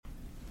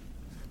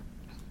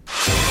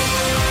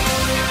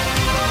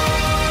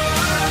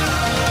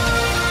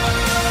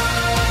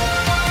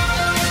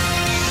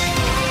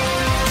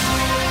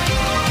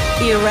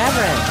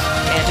Irreverent,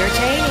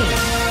 entertaining,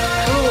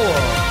 cool.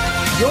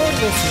 You're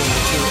listening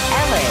to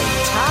LA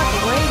Talk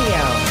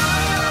Radio.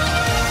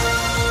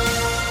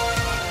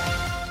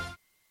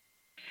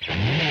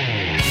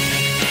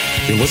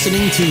 You're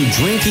listening to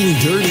Drinking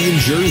Dirty in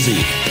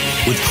Jersey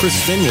with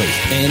Chris Finley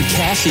and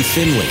Cassie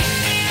Finley,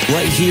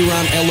 right here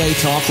on LA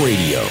Talk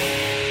Radio.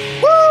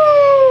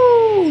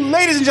 Woo!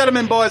 Ladies and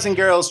gentlemen, boys and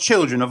girls,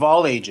 children of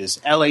all ages,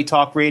 LA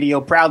Talk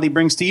Radio proudly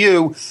brings to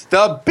you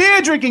the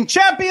beer drinking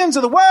champions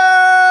of the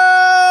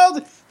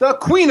world, the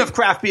queen of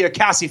craft beer,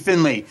 Cassie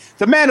Finley,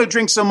 the man who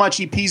drinks so much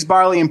he pees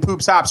barley and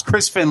poops hops,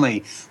 Chris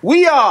Finley.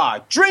 We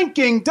are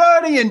Drinking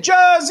Dirty in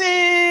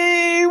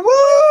Jersey! Woo!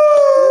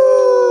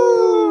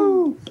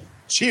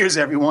 Cheers,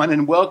 everyone,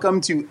 and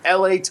welcome to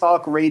LA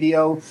Talk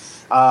Radio,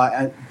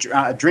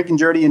 Drinking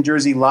Dirty in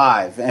Jersey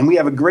Live. And we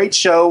have a great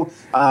show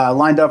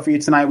lined up for you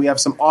tonight. We have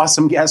some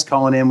awesome guests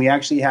calling in. We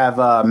actually have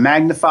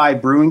Magnify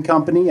Brewing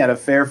Company out of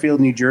Fairfield,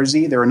 New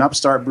Jersey. They're an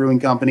upstart brewing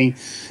company,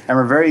 and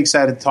we're very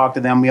excited to talk to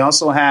them. We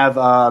also have,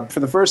 for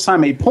the first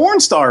time, a porn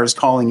star is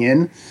calling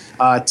in,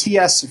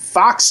 T.S.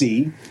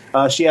 Foxy.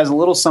 She has a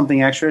little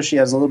something extra. She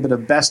has a little bit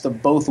of best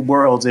of both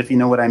worlds, if you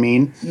know what I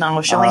mean.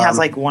 No, she only has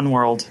like one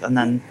world, and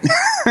then.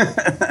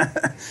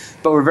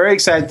 But we're very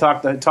excited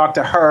to talk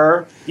to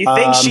her. You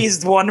think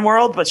she's one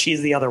world, but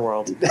she's the other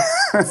world.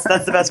 That's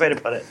the best way to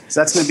put it. So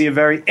that's going to be a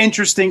very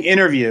interesting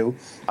interview.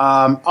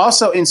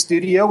 Also in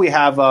studio, we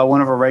have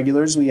one of our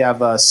regulars. We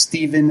have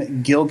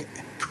Stephen Gilk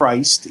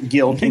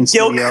in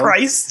studio.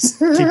 Christ.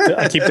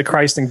 I keep the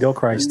Christ in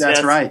Gilchrist. That's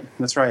Yes. right.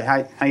 That's right.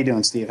 How you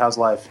doing, Steve? How's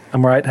life?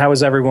 I'm right. How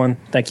is everyone?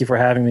 Thank you for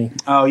having me.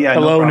 Oh yeah.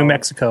 Hello, no problem. New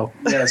Mexico.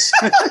 Yes.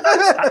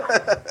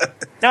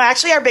 No,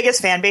 actually, our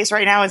biggest fan base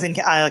right now is in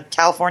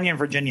California and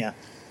Virginia.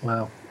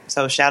 Wow.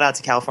 So shout out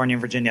to California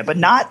and Virginia, but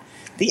not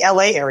the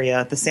LA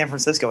area, the San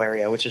Francisco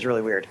area, which is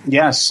really weird.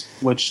 Yes,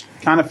 which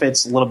kind of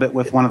fits a little bit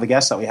with one of the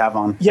guests that we have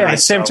on. Yeah, tonight,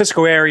 the San so-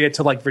 Francisco area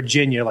to like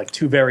Virginia, like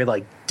two very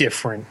like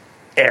different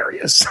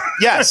areas.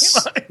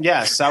 Yes.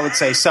 Yes, I would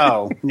say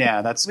so.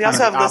 Yeah, that's. We kind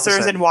also of have the listeners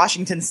opposite. in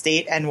Washington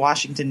State and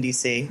Washington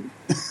D.C.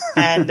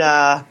 and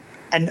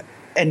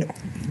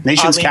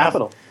Nation's oddly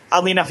capital. Enough,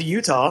 oddly enough,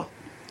 Utah.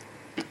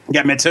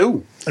 Yeah, me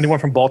too. Anyone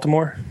from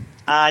Baltimore?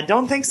 I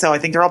don't think so. I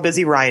think they're all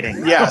busy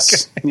rioting.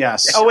 Yes.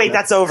 Yes. Oh wait,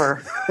 that's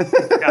over.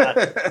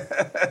 God.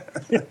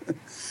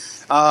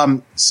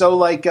 So,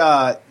 like,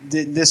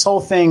 this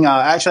whole thing,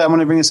 actually, I want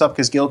to bring this up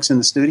because Gilk's in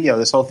the studio.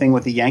 This whole thing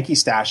with the Yankee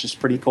stash is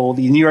pretty cool.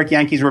 The New York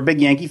Yankees, we're big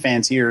Yankee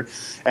fans here.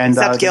 And,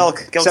 Except Gilk.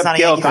 Gilk's except not a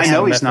Gilk. Yankee fan. I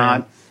know he's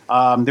Met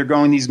not. They're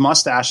growing these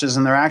mustaches,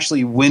 and they're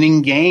actually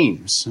winning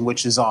games,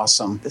 which is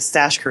awesome. The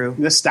Stash Crew.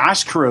 The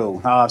Stash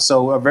Crew.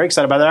 So, very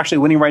excited about it. They're actually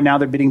winning right now.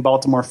 They're beating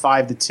Baltimore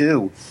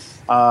 5-2.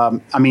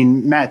 I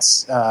mean,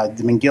 Mets,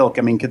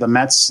 Gilk, could the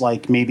Mets,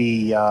 like,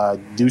 maybe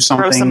do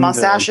something? Grow some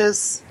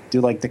mustaches. Do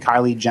like the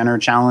Kylie Jenner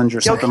challenge or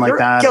Gilk, something like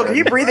that. Gilk, are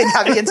you breathing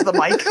heavy into the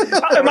mic?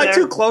 Am I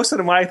too close to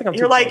the mic? I think I'm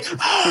You're too like,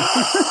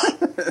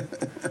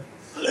 close.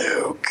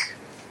 Luke.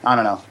 I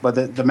don't know,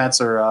 but the Mets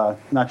are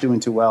not doing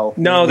too well.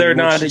 No, they're Which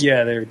not. is-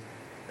 Yeah, they're.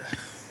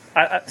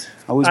 I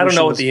always don't wish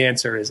know it what was- the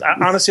answer is. And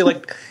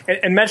like,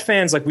 and Met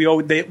fans, like we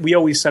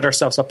always set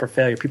ourselves up for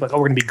failure. People are like, oh,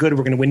 we're going to be good.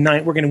 We're going to win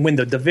we're going to win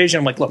the division.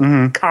 I'm like, look,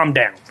 calm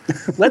down.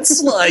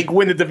 Let's like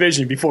win the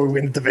division before we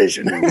win the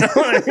division. You know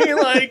what I mean?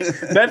 Like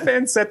Met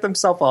fans set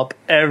themselves up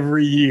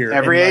every year.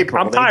 Every And, like,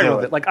 April, I'm they tired do of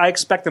it. it. Like I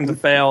expect them to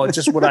fail. It's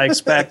just what I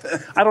expect.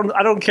 I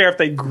don't care if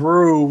they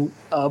grew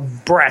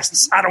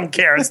breasts. I don't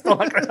care. It's still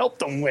not going to help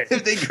them win.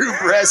 If they grew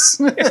breasts.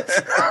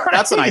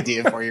 That's an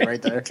idea for you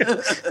right there.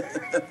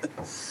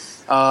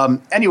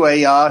 Anyway,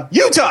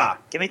 Utah.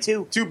 Give me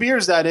two. 2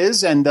 beers, that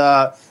is. And,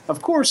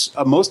 of course,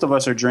 most of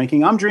us are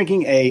drinking. I'm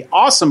drinking a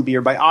awesome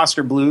beer by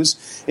Oscar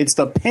Blues. It's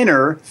the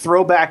Pinner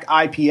Throwback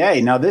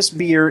IPA. Now, this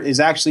beer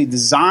is actually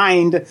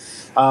designed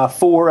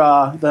for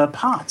the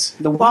pot,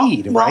 the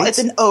weed, right? Well, it's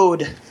an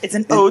ode. It's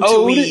an ode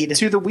to weed.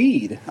 To the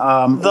weed.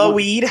 The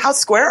weed. How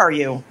square are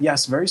you?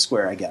 Yes, very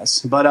square, I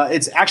guess. But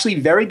it's actually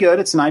very good.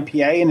 It's an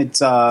IPA, and it's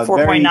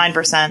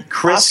 4.9%.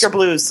 crisp, Oscar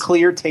Blues.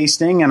 clear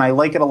tasting, and I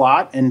like it a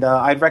lot. And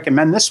I'd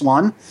recommend this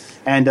one.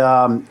 And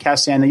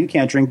Cassie, I know you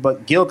can't drink,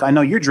 but Gilk, I know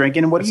you're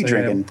drinking. What are you So,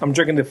 yeah, drinking? I'm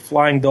drinking the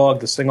Flying Dog,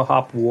 the Single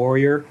Hop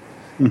Warrior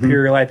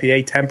Imperial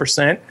IPA,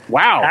 10%.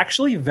 Wow.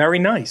 Actually, very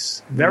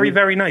nice.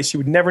 Very nice. You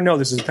would never know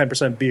this is a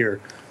 10% beer.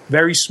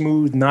 Very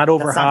smooth, not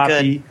over That's not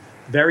hoppy, good.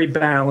 very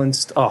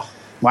balanced. Oh,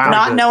 Wow.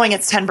 Not knowing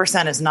it's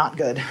 10% is not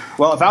good.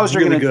 Well, if I was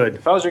drinking Really good.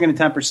 if I was drinking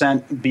a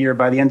 10% beer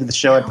by the end of the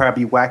show, I'd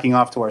probably be whacking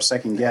off to our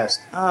second guest.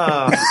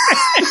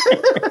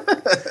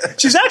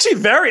 she's actually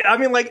very. I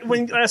mean, like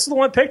when I saw the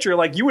one picture,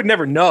 like you would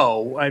never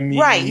know. I mean,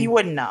 Right, you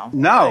wouldn't know.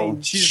 No,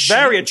 she's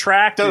very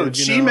attractive. Dude,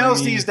 you know what I females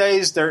mean? these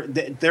days,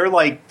 they're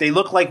like, they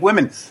look like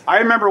women. I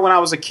remember when I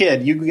was a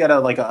kid, you get a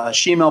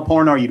shemale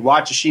porno, or you'd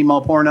watch a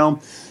shemale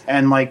porno,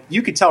 And, like,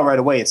 you could tell right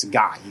away it's a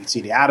guy. You could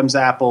see the Adam's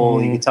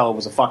apple. You could tell it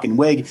was a fucking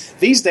wig.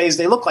 These days,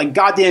 they look like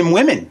goddamn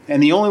women.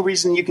 And the only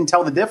reason you can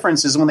tell the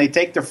difference is when they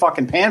take their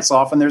fucking pants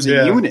off and there's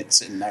a unit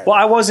sitting there. Well,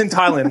 I was in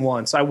Thailand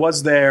once. I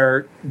was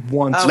there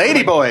once.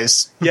 Lady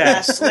boys.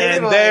 Yes, Lady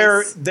and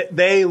boys.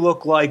 they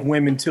look like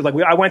women too. Like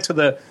I went to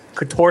the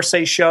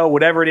Catorce show,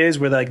 whatever it is,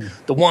 where like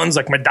the one's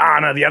like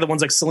Madonna, the other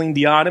one's like Celine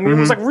Dion. I mean, it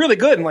was like really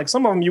good, and like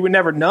some of them you would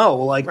never know.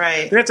 Like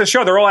Right. at the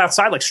show, they're all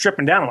outside like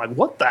stripping down. I'm like,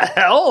 what the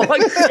hell?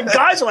 Like and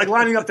guys are like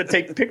lining up to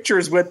take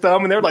pictures with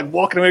them, and they're like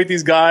walking away with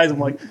these guys. I'm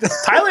like,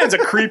 Thailand's a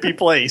creepy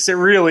place. It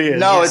really is.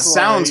 No, it It's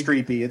sounds like-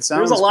 creepy. It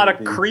sounds There's a lot of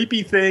creepy.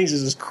 creepy things.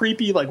 There's this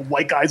creepy like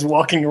white guys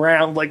walking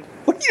around. Like,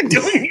 what are you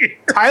doing here?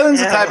 Thailand's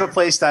the Yeah. type of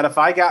place that if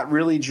I got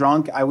really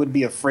drunk, I would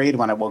be afraid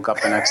when I woke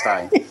up the next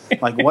day.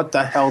 Like, what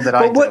the hell did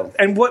I do?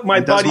 What my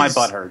And does buddy's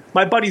my butt hurt?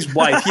 My buddy's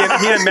wife, he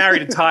had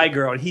married a Thai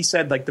girl, and he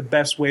said like the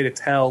best way to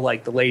tell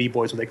like the lady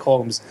boys, what they call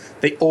them, is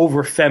they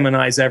over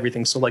feminize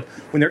everything. So like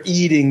when they're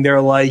eating,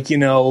 they're like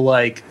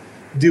like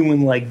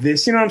doing like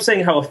this. You know what I'm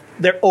saying? How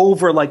they're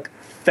over like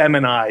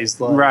feminized,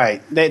 like,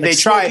 Right. They like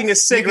try. smoking a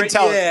cigarette. You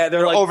can tell Yeah,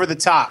 they're like over the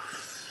top.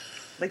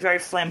 Like very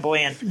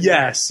flamboyant.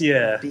 yes,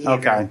 yeah. behavior.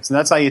 Okay, so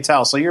that's how you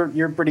tell. So you're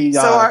pretty.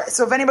 So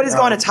if anybody's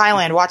going to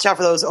Thailand, watch out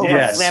for those over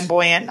Yes.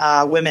 flamboyant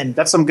women.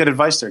 that's some good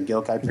advice there,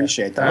 Gilk. I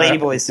appreciate that. Lady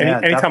boys.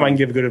 Anytime definitely. I can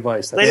give good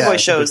advice, Lady that's boy a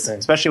good shows. thing.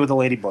 Especially with the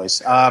lady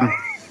boys.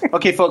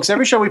 Okay, folks,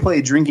 every show we play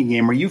a drinking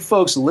game where you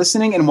folks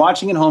listening and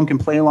watching at home can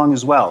play along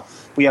as well.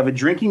 We have a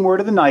drinking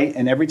word of the night,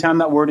 and every time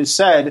that word is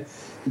said,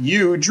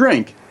 you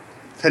drink.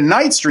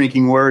 Tonight's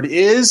drinking word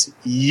is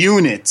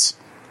unit.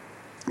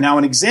 Now,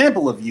 an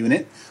example of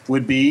unit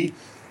would be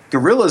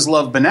gorillas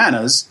love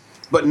bananas,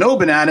 but no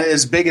banana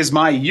as big as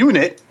my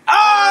unit.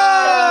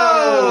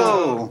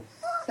 Oh!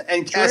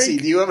 And Cassie,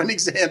 do you have an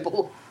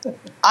example?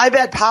 I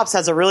bet Pops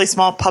has a really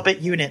small puppet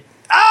unit.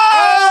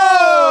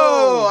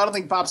 Oh! I don't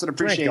think Pops would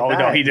appreciate Oh that.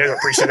 no, he didn't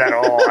appreciate that at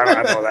all. I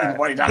don't know that.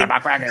 What are you talking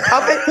about, Cracker?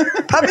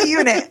 Puppet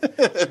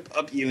unit.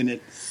 Up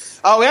unit.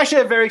 Oh, we actually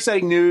have very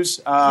exciting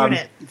news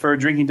Unit. for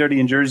Drinking Dirty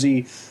in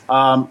Jersey.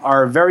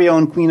 Our very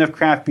own queen of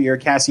craft beer,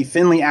 Cassie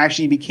Finley,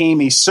 actually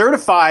became a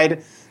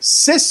certified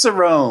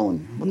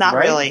Cicerone. Well, not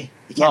right? really.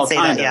 You can't say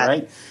that kinda, yet.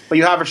 Right? But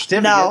you have her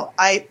certificate. No,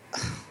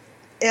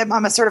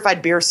 I'm a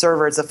certified beer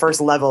server. It's the first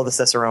level of the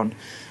Cicerone.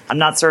 I'm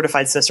not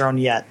certified Cicerone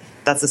yet.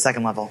 That's the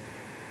second level.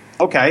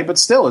 Okay, but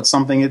still, it's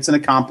something. It's an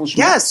accomplishment.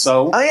 Yes.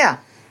 So Oh yeah.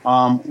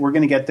 we're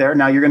going to get there.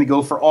 Now you're going to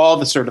go for all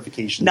the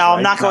certifications. No, right?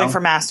 I'm not going No? for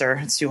master.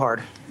 It's too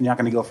hard. You're not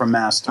going to go for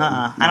master.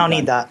 I don't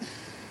need that.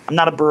 I'm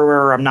not a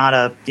brewer. I'm not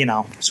a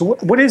So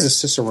what is a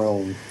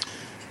Cicerone?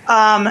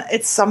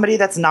 It's somebody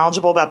that's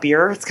knowledgeable about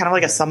beer. It's kind of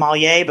like a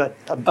sommelier, but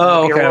in the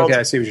Oh, beer okay, world. okay.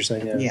 I see what you're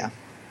saying. Yeah.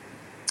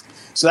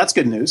 So that's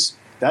good news.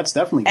 That's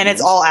definitely good And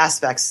it's news. all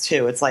aspects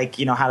too. It's like,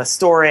 how to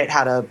store it,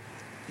 how to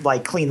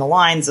like clean the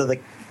lines of the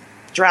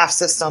draft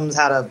systems,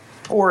 how to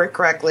pour it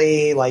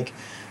correctly, like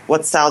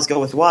what styles go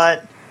with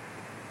what.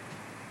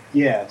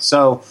 Yeah,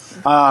 so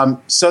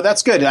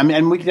that's good. I mean,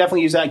 and we can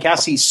definitely use that.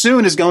 Cassie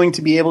soon is going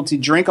to be able to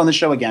drink on the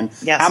show again.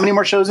 Yes. How many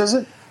more shows is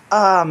it?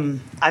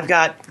 I've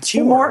got two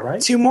 4, more,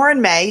 right? 2 more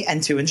in May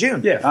and 2 in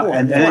June. Yeah, 4.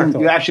 And then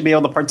you actually be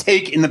able to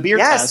partake in the beer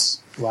Yes.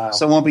 test. Wow.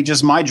 So it won't be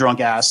just my drunk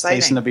ass Exciting.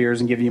 tasting the beers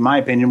and giving you my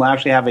opinion. We'll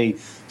actually have a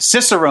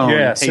Cicerone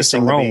Yeah,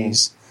 tasting Cicerone. the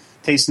bees.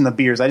 Tasting the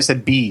beers. I just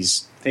said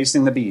bees.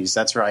 Tasting the bees.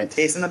 That's right.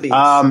 Tasting the bees.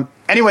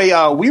 Anyway,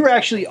 we were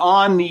actually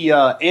on the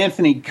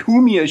Anthony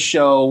Cumia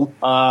show,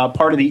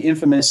 part of the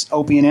infamous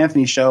Opie and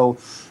Anthony show.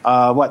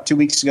 2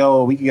 weeks ago,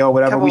 a week ago,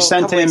 whatever. We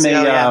sent couple him weeks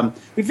ago, yeah.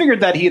 We figured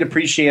that he'd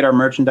appreciate our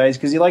merchandise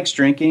because he likes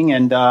drinking,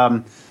 and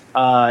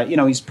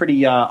he's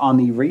pretty on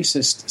the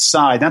racist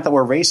side. Not that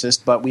we're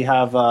racist, but we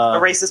have a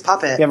racist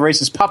puppet. we have a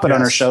racist puppet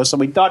on our Yes. show, so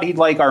we thought he'd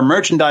like our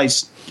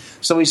merchandise.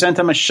 So we sent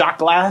him a shot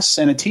glass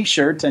and a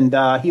T-shirt, and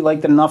he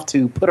liked it enough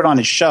to put it on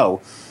his show.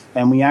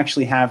 And we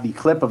actually have the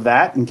clip of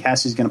that, and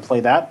Cassie's going to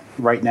play that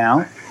right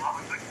now.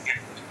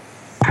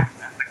 That's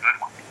a good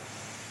one.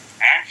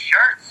 And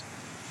shirts.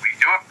 We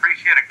do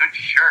appreciate a good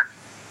shirt.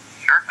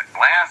 Shirt and a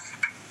glass.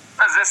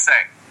 What does this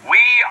say?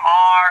 We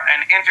are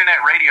an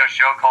internet radio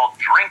show called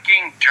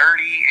Drinking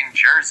Dirty in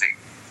Jersey.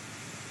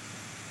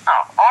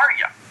 Oh, are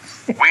you?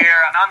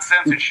 We're an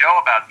uncensored show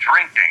about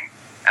drinking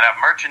and have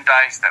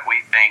merchandise that we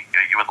think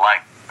you would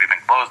like. We've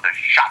enclosed a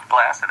shot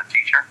glass and a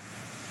T-shirt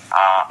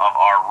of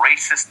our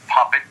racist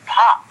puppet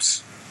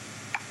Pops.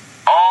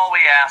 All we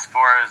ask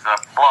for is a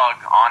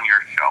plug on your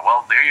show.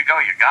 Well, there you go.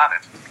 You got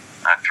it.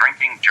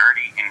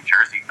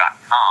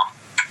 DrinkingDirtyInJersey.com.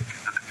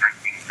 To the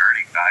Drinking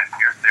Dirty guys.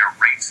 Here's their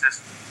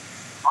racist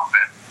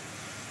puppet.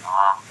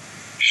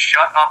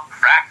 Shut up,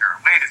 Cracker.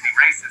 Wait, is he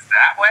racist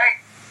that way?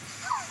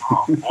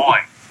 Oh, boy.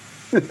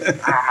 I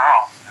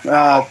don't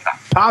know.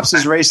 Pops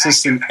is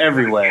racist in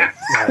every way.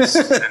 This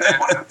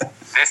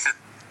is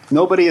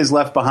Nobody is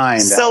left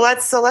behind. So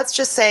let's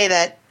just say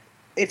that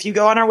if you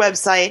go on our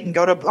website and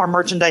go to our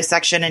merchandise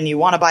section and you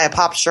want to buy a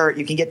Pop shirt,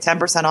 you can get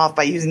 10% off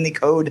by using the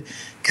code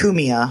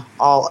Cumia,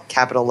 all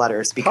capital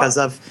letters, because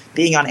of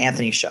being on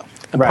Anthony's show.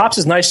 And Right. Pops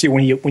is nice to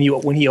you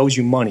when he owes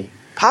you money.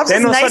 Pops Then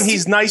is all of a nice. sudden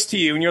he's nice to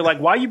you, and you're like,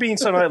 "Why are you being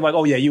so nice?" I'm like,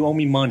 "Oh yeah, you owe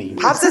me money."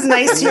 Pops is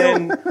nice to you.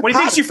 And when he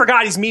thinks you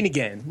forgot, he's mean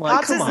again. Like,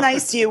 Pops come is on.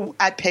 nice to you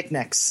at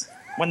picnics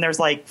when there's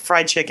like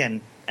fried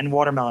chicken and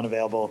watermelon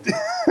available.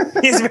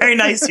 He's very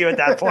nice to you at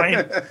that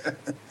point.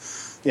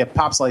 Yeah,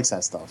 Pops likes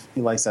that stuff.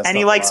 He likes that stuff. And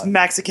he a likes lot.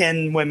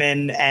 Mexican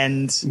women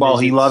and Well,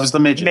 he loves the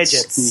midgets.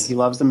 Midgets. He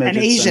loves the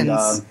midgets. And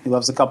Asians. He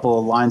loves a couple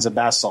of lines of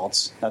bath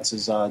salts. That's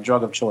his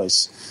drug of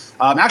choice.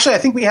 Actually, I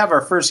think we have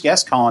our first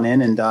guest calling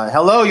in. And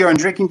hello, you're on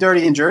Drinking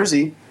Dirty in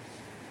Jersey.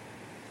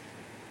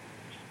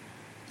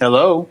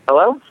 Hello.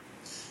 Hello?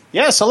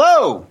 Yes,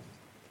 hello.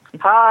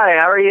 Hi,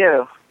 how are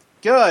you?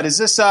 Good. Is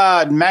this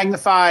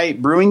Magnify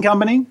Brewing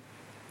Company?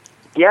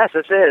 Yes,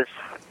 this is.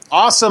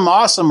 Awesome.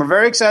 We're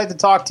very excited to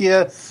talk to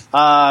you.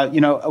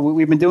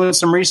 We've been doing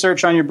some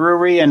research on your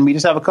brewery, and we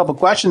just have a couple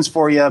questions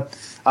for you.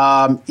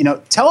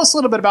 Tell us a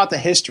little bit about the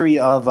history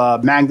of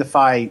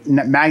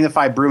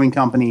Magnify Brewing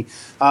Company.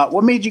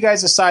 What made you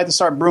guys decide to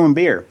start brewing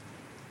beer?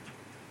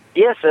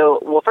 Yeah,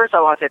 well, first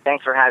I want to say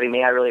thanks for having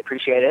me. I really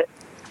appreciate it.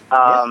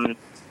 So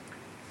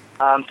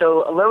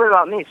a little bit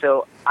about me.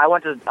 So I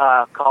went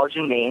to college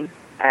in Maine,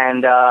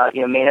 and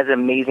Maine has an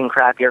amazing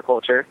craft beer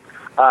culture.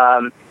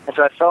 And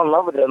so I fell in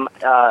love with them,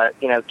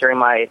 during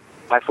my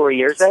 4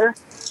 years there.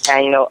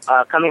 And,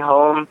 coming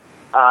home,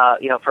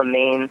 from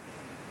Maine,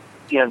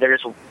 there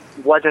just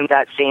wasn't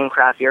that same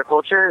craft beer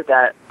culture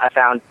that I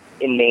found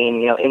in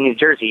Maine, in New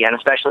Jersey, and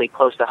especially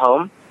close to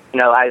home.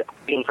 I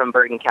being from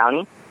Bergen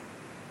County,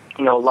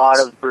 a lot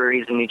of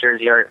breweries in New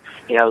Jersey are,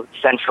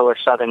 central or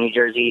southern New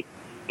Jersey,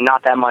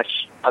 not that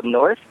much up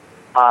north.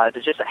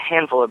 There's just a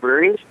handful of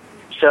breweries.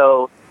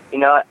 So,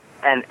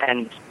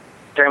 and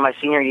during my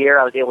senior year,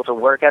 I was able to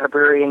work at a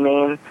brewery in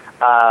Maine,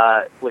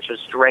 which was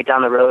right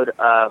down the road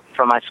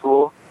from my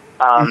school.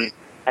 And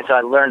so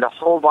I learned a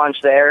whole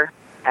bunch there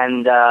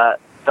and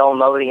fell in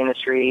love with the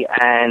industry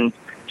and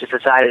just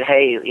decided,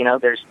 hey,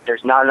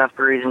 there's not enough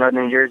breweries in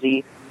northern New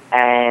Jersey,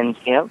 and,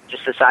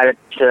 just decided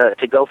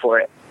to go for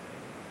it.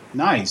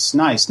 Nice.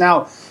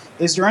 Now,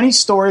 is there any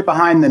story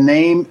behind the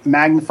name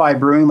Magnify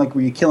Brewing? Like,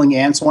 were you killing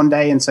ants one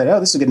day and said, "Oh,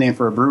 this is a good name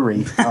for a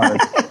brewery"?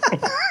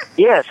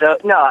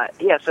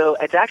 So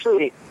it's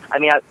actually,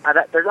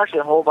 there's actually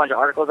a whole bunch of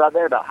articles out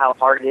there about how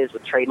hard it is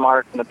with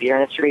trademarks in the beer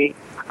industry.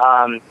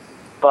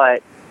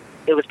 But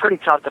it was pretty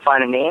tough to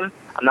find a name,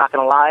 I'm not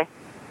going to lie.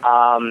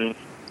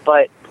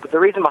 But the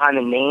reason behind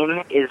the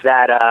name is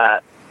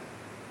that,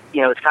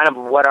 it's kind of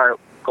what our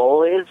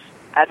goal is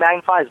at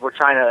Magnify, is we're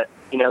trying to,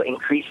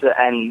 increase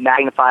and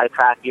magnify the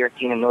craft beer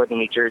scene in northern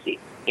New Jersey.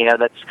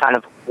 That's kind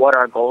of what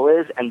our goal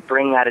is, and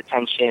bring that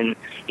attention,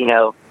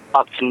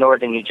 up to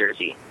northern New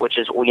Jersey, which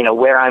is,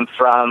 where I'm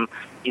from,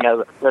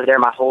 lived there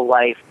my whole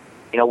life,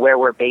 where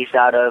we're based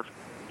out of,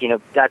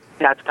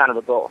 that's kind of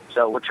the goal.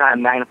 So we're trying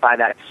to magnify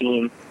that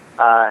scene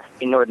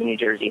in northern New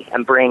Jersey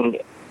and bring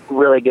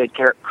really good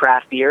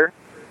craft beer,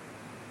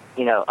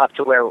 up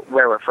to where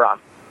we're from.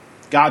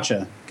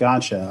 Gotcha.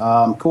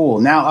 Cool.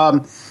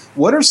 Now,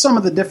 what are some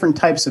of the different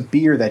types of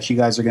beer that you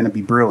guys are going to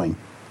be brewing?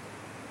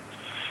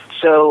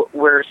 So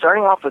we're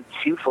starting off with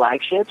two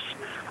flagships.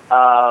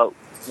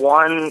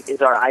 One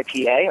is our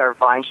IPA, our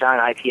Weinstein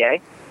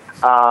IPA.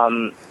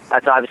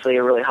 That's obviously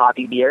a really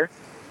hoppy beer,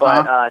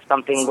 but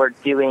something we're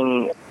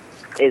doing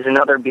is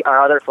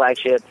our other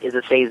flagship is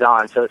a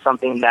Saison. So it's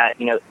something that,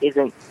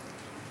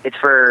 it's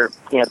for,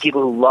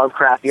 people who love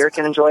craft beer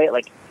can enjoy it.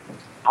 Like,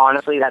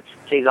 honestly,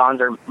 Saisons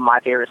are my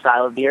favorite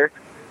style of beer.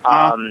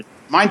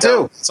 Mine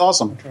too. It's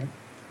awesome. Okay.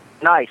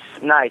 Nice.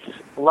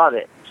 Love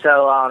it.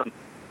 So,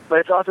 but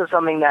it's also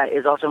something that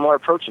is also more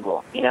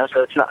approachable,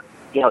 so it's not,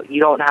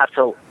 you don't have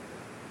to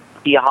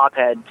be a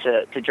hophead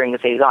to drink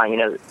a Saison.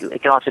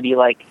 It can also be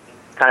like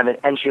kind of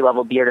an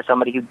entry-level beer to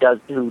somebody who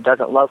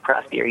doesn't love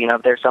craft beer.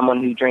 If there's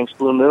someone who drinks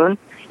Blue Moon,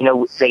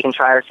 they can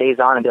try our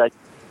Saison and be like,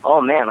 oh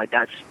man, like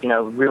that's,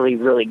 really,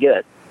 really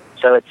good.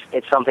 So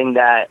it's something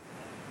that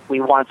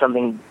we want,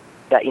 something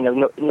that,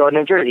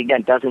 Northern New Jersey,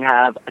 again, doesn't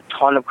have a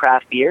ton of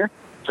craft beer.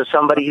 So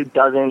somebody who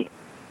doesn't,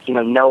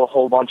 know a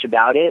whole bunch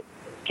about it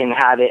can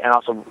have it and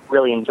also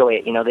really enjoy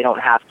it. They don't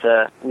have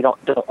to, we don't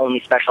only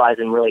specialize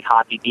in really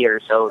hoppy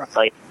beers. So it's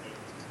like,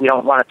 we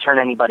don't want to turn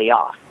anybody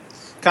off.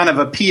 Kind of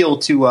appeal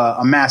to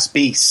a mass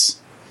base.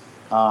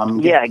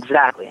 Yeah,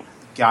 exactly.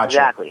 Gotcha.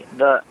 Exactly.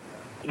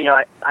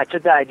 I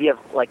took that idea of,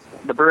 like,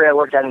 the brewery I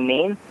worked at in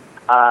Maine.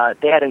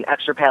 They had an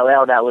extra pale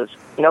ale that was,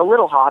 a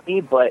little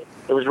hoppy, but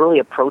it was really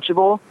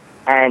approachable.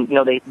 And,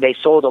 they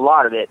sold a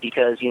lot of it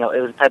because, it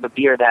was a type of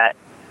beer that,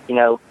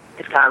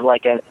 it's kind of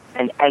like an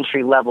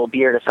entry-level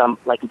beer to some,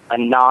 like, a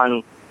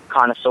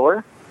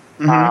non-connoisseur.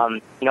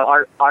 Mm-hmm.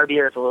 Our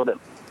beer is a little bit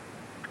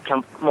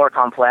more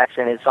complex,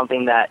 and it's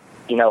something that,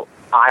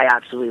 I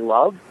absolutely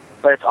love,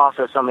 but it's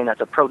also something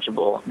that's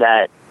approachable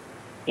that,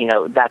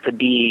 that could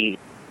be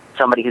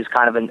somebody who's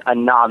kind of a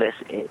novice,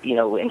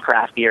 in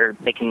craft beer,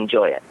 they can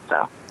enjoy it.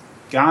 So.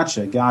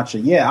 Gotcha.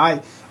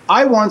 Yeah,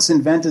 I once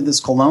invented this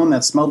cologne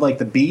that smelled like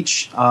the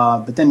beach,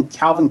 but then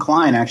Calvin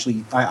Klein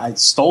actually I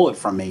stole it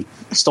from me,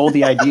 stole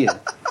the idea.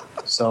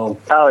 So.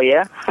 Oh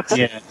yeah.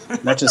 Yeah,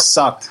 that just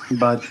sucked.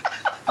 But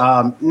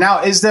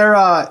Now, is there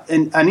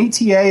an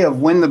ETA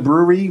of when the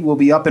brewery will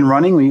be up and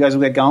running, when you guys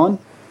will get going?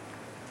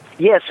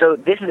 Yeah, so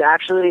this is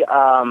actually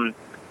the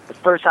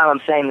first time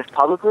I'm saying this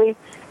publicly,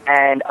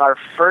 and our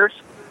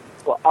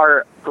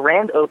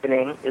grand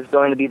opening is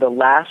going to be the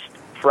last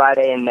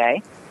Friday in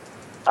May.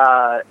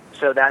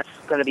 So that's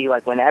going to be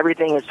like when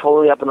everything is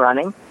totally up and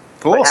running.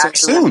 Cool, But so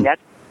actually, soon.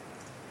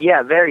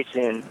 Yeah, very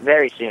soon,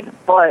 very soon.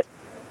 But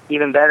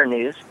even better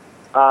news,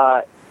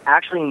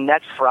 actually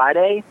next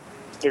Friday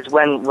is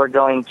when we're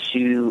going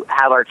to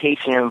have our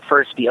tasting room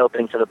first be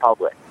open to the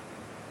public.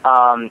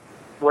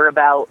 We're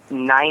about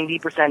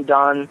 90%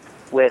 done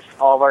with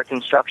all of our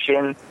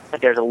construction,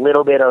 but there's a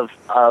little bit of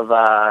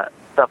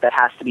stuff that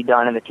has to be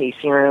done in the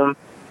tasting room.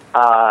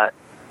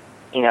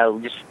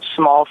 Just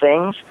small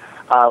things,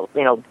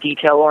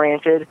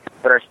 detail-oriented,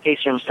 but our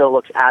tasting room still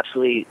looks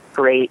absolutely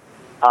great.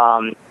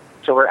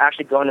 So we're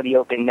actually going to be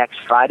open next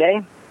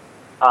Friday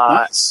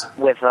Nice.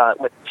 with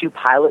 2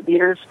 pilot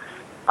beers,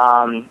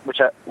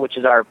 which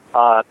is our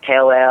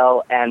pale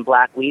ale and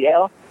black wheat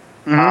ale.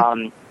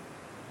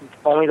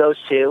 Only those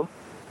 2.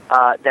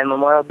 Then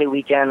Memorial Day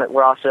weekend,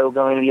 we're also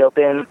going to be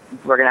open.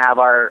 We're going to have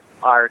our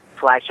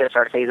flagships,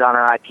 our Saison,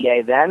 our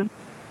IPA then.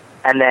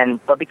 And then,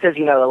 but because,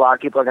 a lot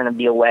of people are going to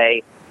be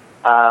away,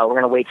 we're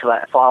going to wait till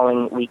that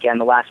following weekend,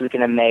 the last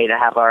weekend in May, to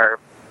have our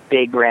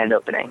big grand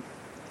opening.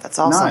 That's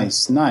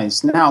awesome.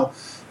 Nice. Now,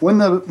 when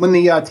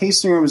the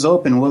tasting room is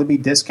open, will there be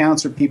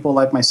discounts for people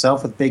like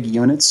myself with big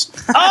units?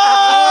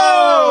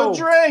 Oh,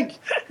 drink!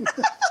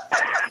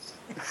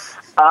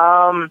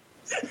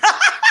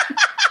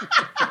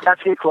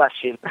 That's a good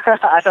question.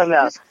 I don't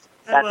know.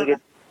 That's a good.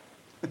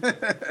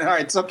 All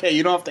right, it's okay.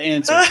 You don't have to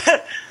answer.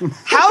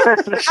 How I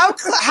close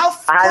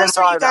hadn't are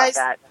thought you about guys?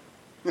 that.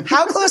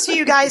 How close are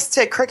you guys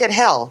to Cricket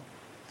Hill?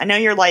 I know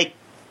you're like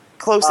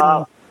close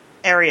in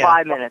area.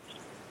 5 minutes.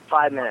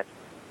 5 minutes.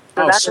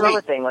 So Oh, that's sweet.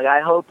 another thing. Like,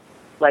 I hope,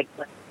 like,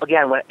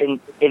 again,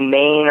 in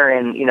Maine or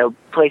in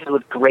places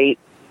with great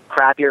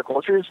craft beer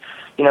cultures,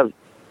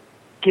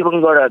 people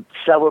can go to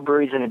several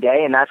breweries in a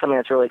day, and that's something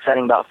that's really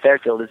exciting about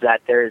Fairfield is that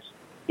there's,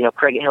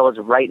 Cricket Hill is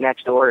right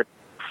next door,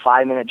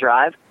 5-minute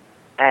drive,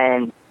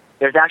 and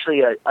there's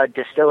actually a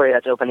distillery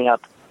that's opening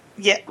up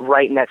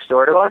right next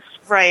door to us.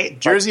 Right.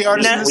 Jersey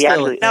Artisan No,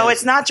 Distillery. No,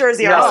 it's not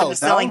Jersey No, Artisan no.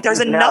 Distilling. There's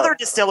another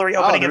distillery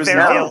opening in there's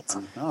Fairfield.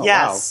 another one. Oh,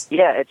 Yes.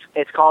 Yeah,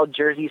 it's called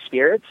Jersey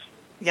Spirits.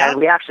 Yeah. And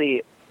we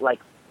actually,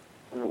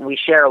 we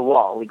share a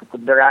wall.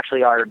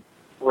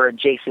 We're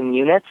adjacent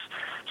units.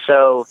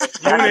 So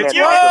that's Units. also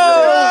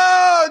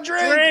Oh,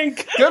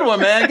 Drink. Good one,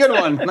 man. Good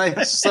one.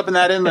 Nice slipping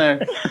that in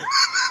there.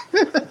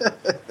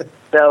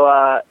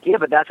 So,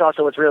 but that's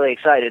also what's really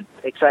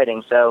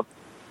exciting. So,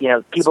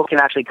 people can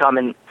actually come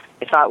and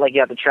it's not like you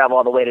have to travel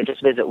all the way to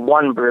just visit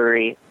one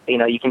brewery.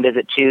 You can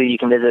visit 2, you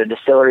can visit a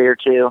distillery or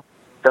 2.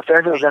 So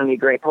Fairfield's going to be a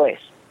great place.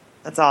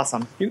 That's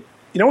awesome.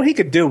 You know what he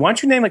could do? Why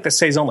don't you name like the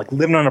Saison, like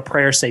Living on a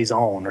Prayer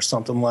Saison or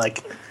something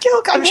like.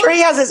 Look, I'm sure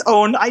he has his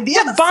own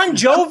ideas. Yeah, Bon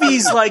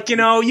Jovi's like, you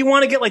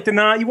want to get like you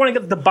want to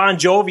get the Bon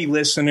Jovi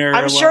listener.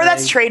 I'm sure like,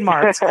 that's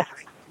trademarked.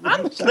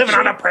 I'm living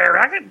on a prayer.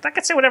 I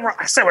can say whatever.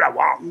 I say what I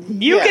want.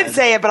 You Yeah. can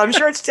say it, but I'm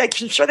sure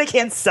they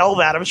can't sell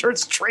that. I'm sure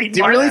it's trademarked. Do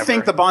you really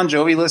think the Bon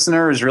Jovi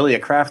listener is really a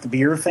craft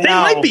beer fan? They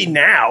might be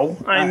now.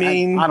 I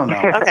mean, I don't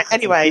know. Okay.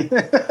 Anyway,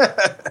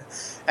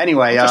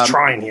 Anyway, just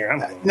trying here. I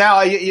don't know.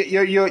 now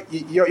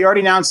you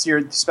already announced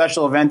your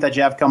special event that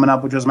you have coming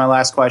up, which was my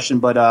last question.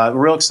 But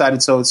we're real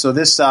excited. So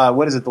this,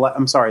 what is it?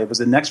 I'm sorry, was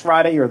it next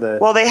Friday or the?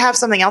 well, they have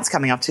something else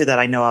coming up too that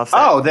I know of.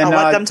 That then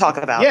I'll let them talk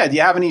about. Yeah, do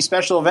you have any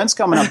special events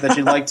coming up that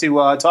you'd like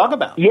to talk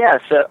about?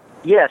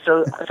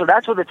 So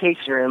that's with the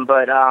tasting room.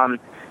 But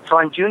so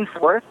on June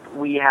 4th,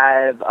 we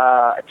have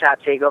a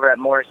tap takeover at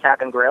Morris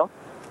Tap and Grill.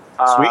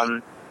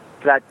 Sweet.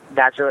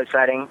 That's really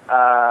exciting.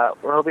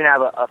 We're hoping to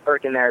have a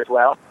Firkin there as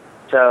well.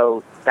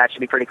 So that should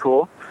be pretty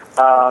cool.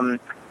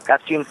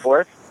 That's June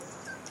 4th.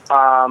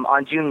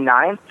 On June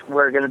 9th,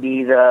 we're going to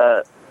be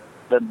the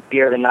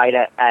beer of the night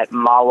at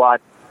Mawa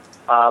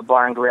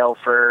Bar and Grill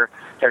for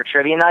their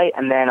trivia night,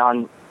 and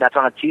then that's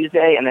on a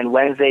Tuesday, and then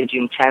Wednesday,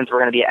 June 10th, we're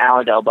going to be at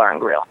Allendale Bar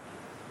and Grill.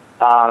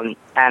 And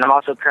I'm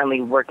also currently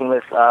working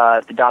with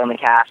the Dogman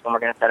Cast, and we're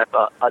going to set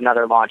up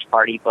another launch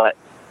party, but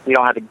we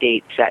don't have a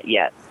date set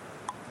yet.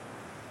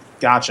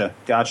 Gotcha.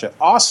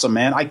 Awesome,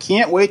 man. I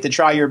can't wait to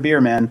try your beer,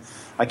 man.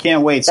 I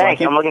can't wait. So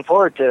Thanks. I'm looking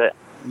forward to it.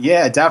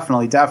 Yeah,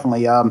 definitely.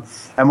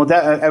 And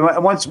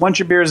we'll once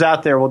your beer's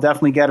out there, we'll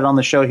definitely get it on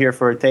the show here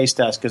for a taste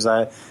test because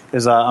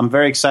I'm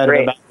very excited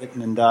Great. about it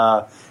and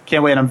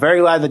can't wait. And I'm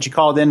very glad that you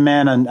called in,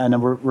 man,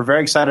 and we're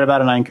very excited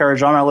about it. And I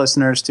encourage all my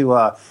listeners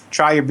to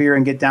try your beer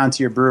and get down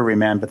to your brewery,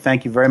 man. But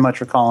thank you very much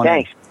for calling.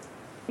 Thanks.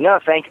 No,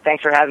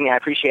 thanks for having me. I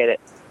appreciate it.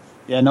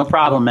 In. Yeah, no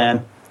problem,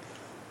 man.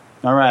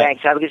 All right.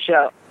 Thanks. Have a good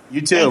show.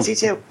 You too. Thanks, you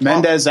too.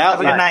 Mendez out. Have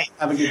a good night.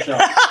 Have a good show.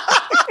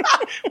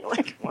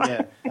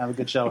 Yeah, have a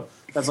good show.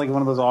 That's like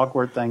one of those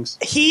awkward things.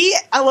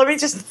 Let me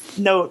just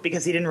note,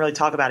 because he didn't really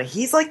talk about it,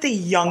 he's like the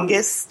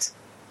youngest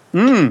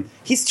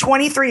He's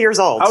 23 years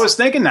old. I was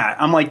thinking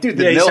that. I'm like, dude,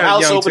 Yeah, did he sounded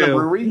Millhouse young, open a too.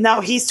 brewery? No,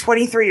 he's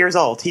 23 years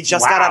old. He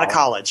just got out of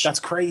college. That's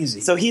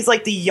crazy. So he's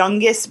like the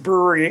youngest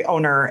brewery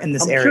owner in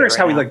this I'm area. curious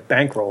right how he now. like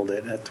bankrolled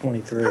it at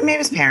 23. Maybe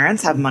his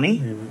parents have money.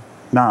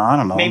 No, I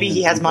don't know. Maybe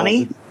he has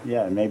money?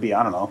 Yeah, maybe.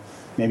 I don't know.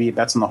 Maybe he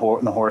bets on the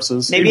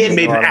horses. Maybe Maybe he it's-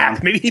 made an I don't app.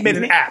 know. Maybe he made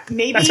an app.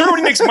 Maybe- That's how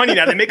everybody makes money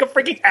now. They make a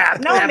freaking app.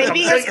 No, They have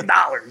maybe $1 he billion.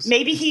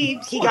 Maybe he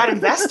got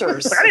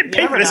investors. Like, I didn't You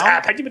pay never for this know.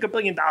 app. How'd you make $1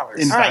 billion? All right,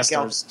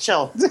 Gil, Investors.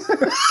 chill.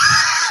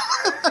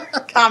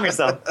 Calm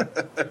yourself.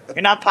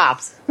 You're not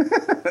Pops.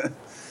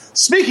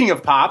 Speaking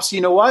of Pops,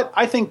 you know what?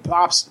 I think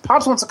Pops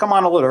wants to come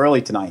on a little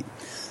early tonight.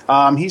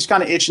 He's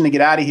kind of itching to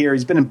get out of here.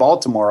 He's been in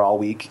Baltimore all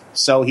week,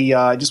 so he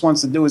just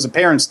wants to do his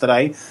appearance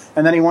today,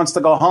 and then he wants to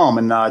go home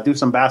and do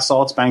some bath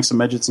salts, bang some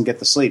midgets, and get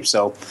to sleep.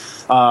 So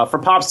for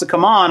Pops to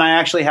come on, I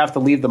actually have to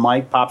leave the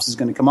mic. Pops is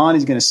going to come on.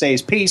 He's going to say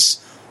his piece,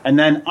 and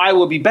then I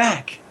will be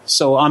back.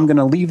 So I'm going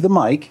to leave the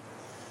mic,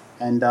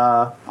 and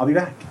I'll be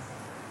back.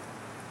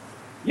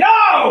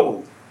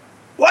 Yo!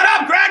 What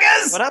up,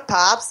 crackers? What up,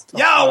 Pops?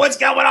 Yo, what's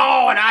going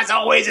on? As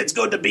always, it's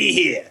good to be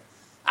here.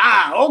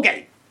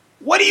 Okay.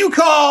 What do you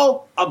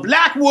call a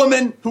black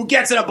woman who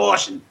gets an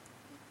abortion?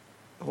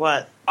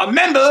 What? A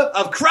member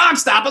of Crime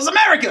Stoppers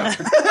America.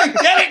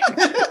 Get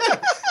it?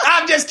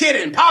 I'm just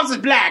kidding. Pops is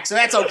black, so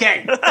that's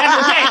okay. That's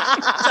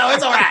okay. So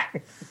it's all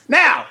right.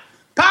 Now,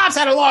 Pops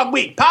had a long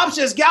week. Pops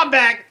just got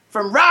back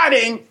from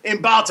riding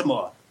in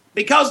Baltimore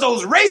because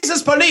those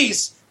racist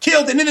police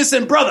killed an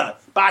innocent brother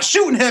by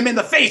shooting him in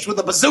the face with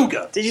a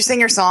bazooka. Did you sing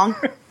your song?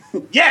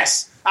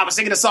 Yes, I was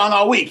singing a song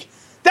all week.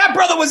 That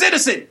brother was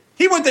innocent.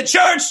 He went to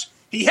church.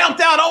 He helped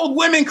out old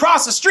women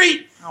cross the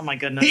street. Oh, my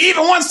goodness. He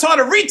even once taught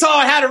a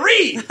retard how to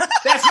read.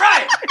 That's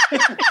right.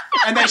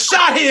 And they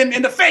shot him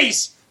in the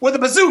face with a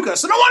bazooka.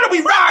 So no wonder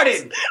we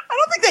riding. I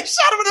don't think they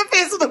shot him in the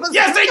face with a bazooka.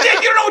 Yes, they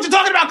did. You don't know what you're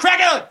talking about,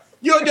 cracker.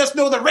 You just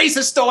know the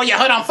racist story you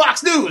heard on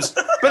Fox News.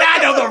 But I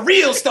know the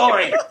real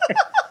story.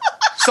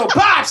 So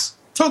Pops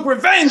took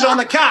revenge on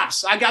the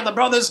cops. I got the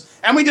brothers,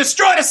 and we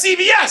destroyed a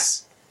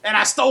CVS. And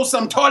I stole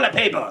some toilet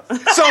paper.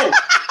 So,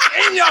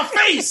 in your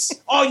face,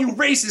 all you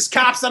racist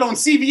cops that own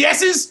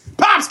CVS's,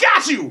 Pops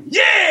got you.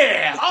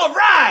 Yeah, all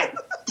right.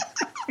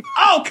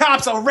 All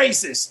cops are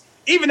racist.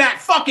 Even that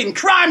fucking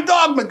crime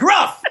dog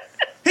McGruff.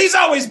 He's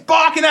always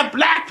barking at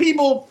black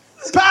people.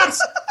 Pops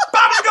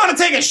is gonna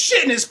take a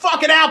shit in his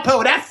fucking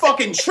Alpo. That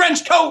fucking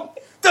trench coat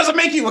doesn't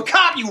make you a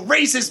cop, you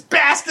racist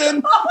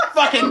bastard.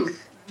 Fucking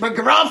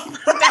McGruff.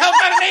 What the hell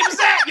kind of name is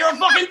that? You're a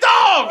fucking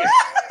dog.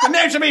 The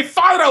name should be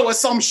Fardo or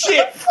some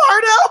shit.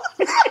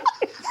 Fardo?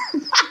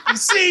 You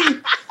see,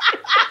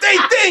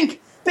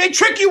 they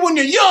trick you when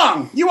you're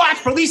young. You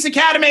watch Police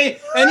Academy,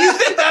 and you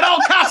think that all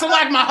cops are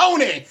like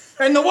Mahoney.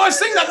 And the worst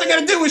thing that they're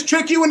going to do is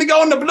trick you into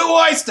going to Blue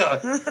Oyster.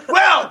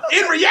 Well,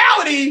 in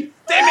reality,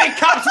 they make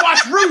cops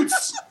watch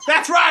Roots.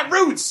 That's right,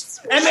 Roots.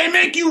 And they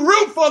make you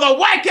root for the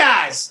white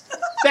guys.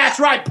 That's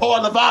right, poor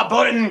LeVar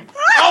Burton.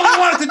 All he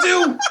wanted to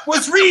do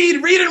was read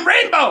in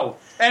Rainbow.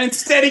 And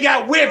instead he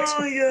got whipped.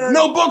 Oh, yeah.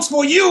 No books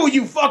for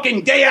you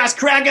fucking gay-ass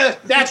cracker.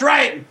 That's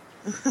right.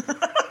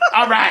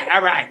 All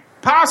right.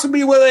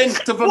 Possibly willing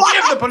to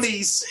forgive the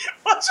police.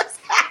 What just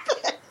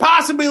happened?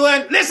 Possibly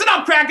willing. Listen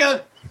up,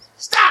 cracker.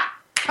 Stop.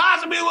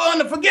 Possibly willing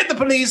to forgive the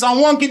police on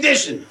one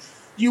condition.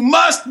 You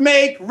must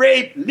make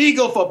rape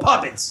legal for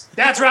puppets.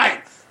 That's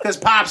right. Because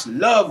Pops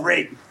love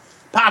rape.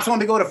 Pops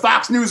wanted to go to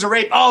Fox News and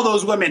rape all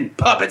those women,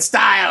 puppet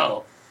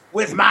style,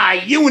 with my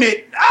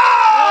unit.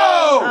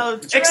 Oh!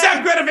 Trey.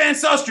 Except Greta Van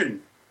Susteren.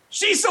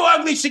 She's so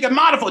ugly she can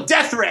model for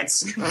death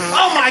threats.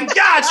 Oh my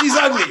God, she's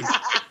ugly.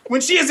 When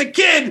she was a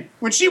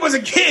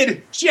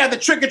kid, she had the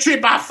trick or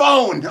treat by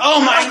phone. Oh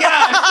my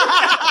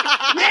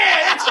God. Yeah,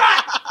 that's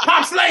right.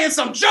 Pop's laying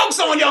some jokes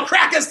on your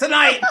crackers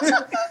tonight.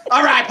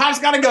 All right, Pop's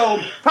gotta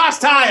go. Pop's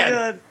tired.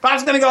 Good.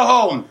 Pop's gonna go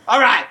home. All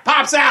right,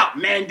 Pop's out.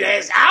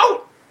 Mendez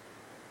out.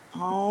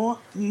 Oh,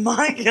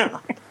 my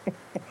God.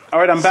 All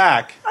right, I'm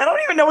back. I don't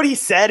even know what he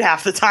said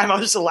half the time. I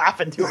was just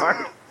laughing too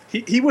hard.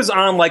 He was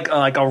on like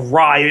a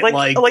riot,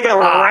 Like a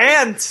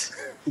rant.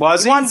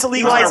 Was He wants to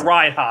He was legalize. on a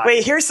riot high.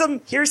 Wait, here's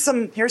some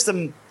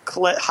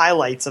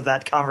highlights of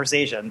that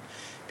conversation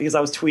because I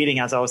was tweeting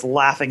as I was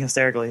laughing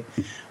hysterically.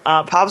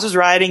 Pops was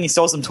rioting. He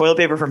stole some toilet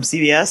paper from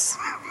CVS.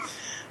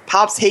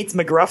 Pops hates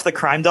McGruff the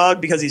crime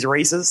dog because he's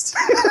racist.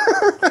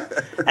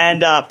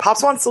 And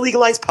Pops wants to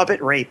legalize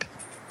puppet rape.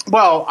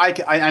 Well,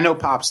 I know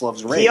Pops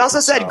loves rape. He also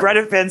said so-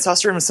 Greta Van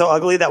Susteren was so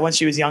ugly that when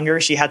she was younger,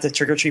 she had to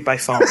trick or treat by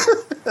phone.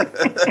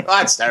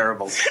 That's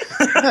terrible.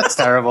 That's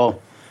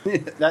terrible.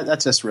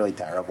 That's just really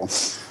terrible.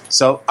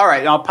 So, all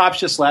right, now Pop's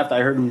just left. I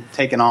heard him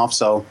taking off,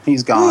 so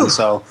he's gone.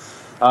 So,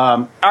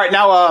 all right,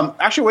 now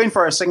actually waiting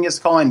for our second guest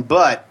to call in,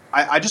 but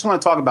I just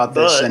want to talk about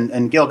this. But.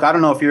 And Gilk, I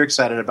don't know if you're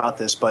excited about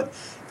this, but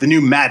the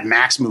new Mad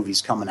Max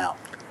movie's coming out.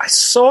 I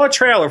saw a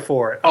trailer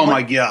for it. Oh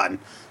my God!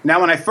 Now,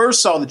 when I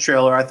first saw the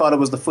trailer, I thought it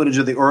was the footage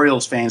of the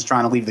Orioles fans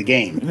trying to leave the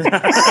game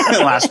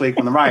last week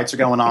when the riots are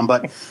going on.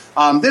 But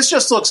this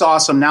just looks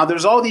awesome. Now,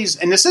 there's all these,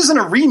 and this isn't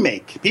a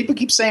remake. People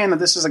keep saying that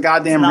this is a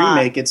goddamn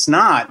remake. It's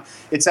not.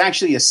 It's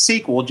actually a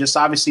sequel. Just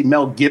obviously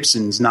Mel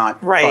Gibson's not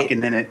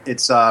fucking in it.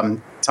 It's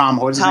Tom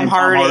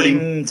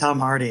Hardy. Tom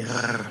Hardy.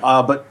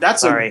 But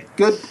that's a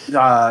good.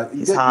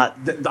 He's hot.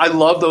 I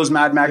love those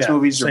Mad Max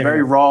movies. They're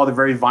very raw. They're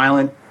very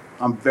violent.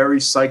 I'm very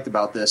psyched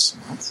about this.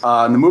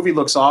 And the movie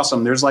looks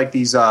awesome. There's like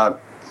these hot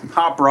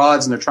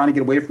rods, and they're trying to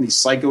get away from these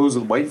psychos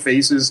with white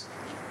faces.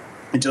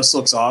 It just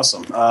looks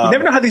awesome. You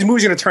never know how these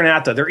movies are going to turn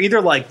out, though. They're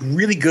either like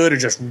really good or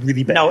just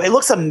really bad. No, it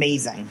looks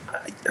amazing.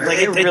 Like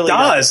it really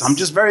does. I'm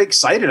just very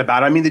excited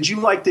about it. I mean, did you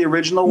like the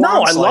original ones?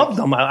 No, I love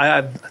them.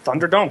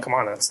 Thunderdome, come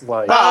on, that's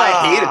like...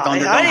 I hated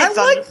Thunderdome. I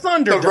like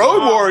Thunderdome. The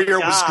Road Warrior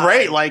was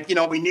great. Like, you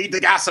know, we need the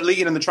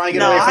gasoline and they're trying to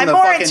get away from the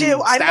fucking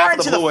staff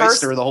of the Blue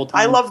Oyster the whole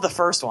time. I love the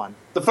first one.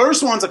 The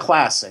first one's a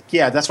classic.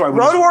 Yeah, that's why.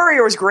 Road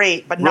Warrior was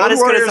great, but not as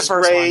good as the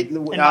first one.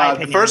 In my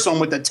opinion. The first one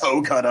with the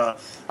toe cutter.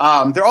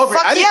 They're all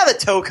great. The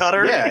toe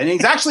cutter. Yeah, and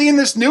he's actually in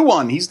this new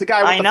one. He's the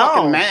guy with the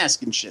fucking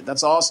mask and shit.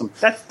 That's awesome.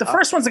 The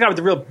first one's the guy with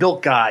the real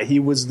built guy. He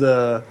was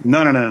the...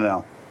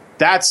 No.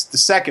 That's the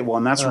second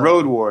one. That's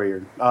Road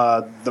Warrior.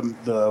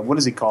 The what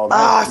is he called?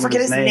 I forget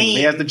his name.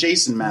 He has the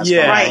Jason mask.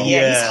 Yeah, right.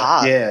 Yeah, he's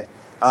hot. Yeah.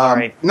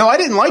 Sorry. No, I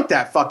didn't like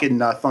that fucking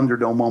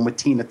Thunderdome one with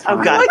Tina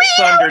Turner. Oh God,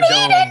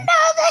 Thunderdome.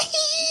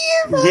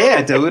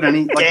 Yeah, dude, and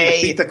he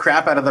beat the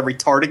crap out of the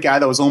retarded guy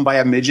that was owned by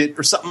a midget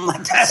or something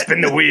like that.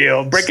 Spin the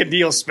wheel, break a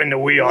deal, spin the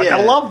wheel. Yeah.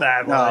 I love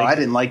that. No, I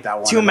didn't like that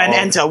one. 2 men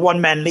enter,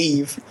 1 man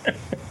leave.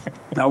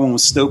 That one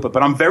was stupid,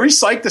 but I'm very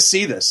psyched to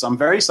see this. I'm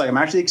very psyched. I'm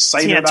actually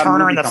excited Tina about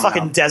Turner in the coming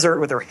fucking out. desert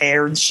with her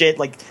hair and shit,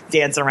 like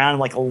dancing around in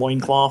like a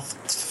loincloth.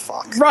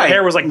 Fuck. Right. Her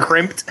hair was like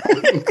crimped.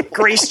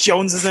 Grace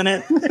Jones is in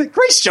it.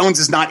 Grace Jones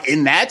is not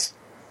in that.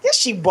 Yes,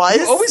 she was.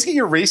 You always get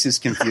your races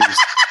confused.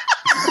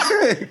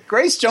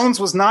 Grace Jones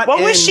was not What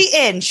in... was she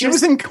in? She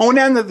was in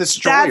Conan the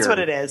Destroyer. That's what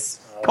it is.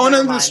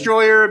 Conan the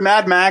Destroyer,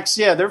 Mad Max.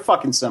 Yeah, they're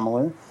fucking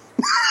similar.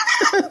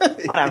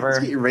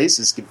 Whatever. Get your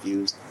races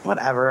confused.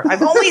 Whatever.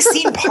 I've only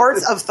seen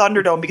parts of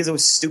Thunderdome because it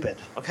was stupid.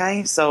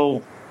 Okay?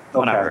 So,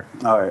 whatever.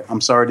 Okay. All right. I'm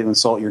sorry to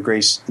insult your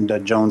Grace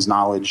Jones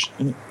knowledge.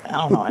 I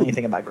don't know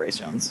anything about Grace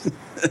Jones.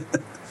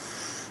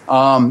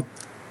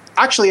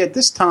 Actually, at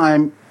this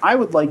time, I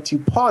would like to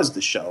pause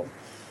the show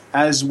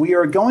as we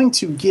are going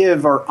to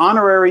give our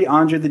honorary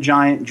Andre the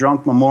Giant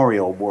Drunk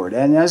Memorial Award.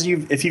 And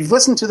if you've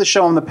listened to the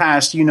show in the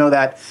past, you know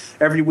that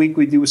every week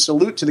we do a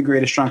salute to the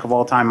greatest drunk of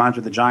all time,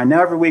 Andre the Giant.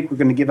 Now every week we're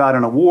going to give out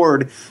an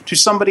award to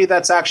somebody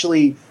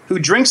who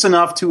drinks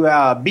enough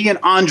to be in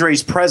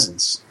Andre's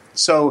presence.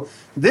 So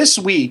this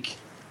week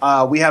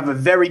we have a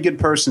very good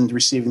person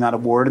receiving that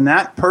award, and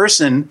that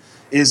person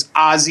is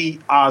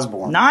Ozzy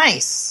Osbourne.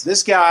 Nice.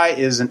 This guy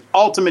is an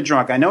ultimate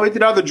drunk. I know he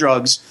did other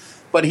drugs,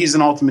 but he's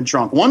an ultimate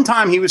drunk. One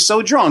time he was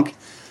so drunk,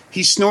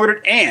 he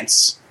snorted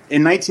ants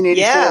in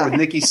 1984 with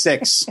Nikki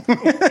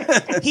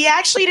Sixx. He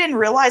actually didn't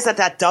realize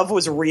that dove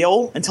was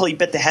real until he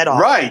bit the head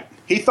off. Right.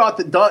 He thought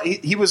that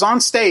he was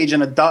on stage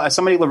and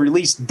somebody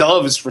released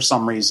doves for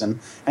some reason,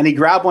 and he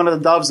grabbed one of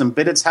the doves and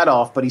bit its head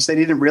off, but he said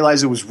he didn't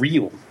realize it was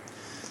real.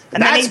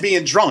 And that's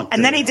being drunk.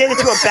 And then he did it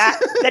to a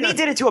bat. Then he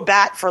did it to a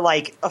bat for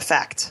like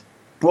effect.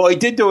 Well, he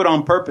did do it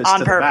on purpose. On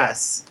to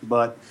purpose. The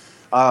bat,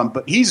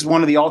 but he's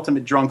one of the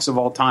ultimate drunks of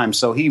all time,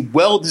 so he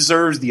well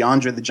deserves the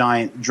Andre the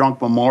Giant Drunk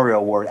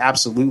Memorial Award.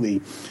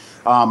 Absolutely.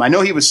 I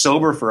know he was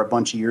sober for a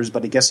bunch of years,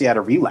 but I guess he had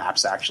a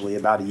relapse actually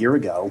about a year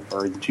ago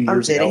or 2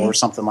 years ago or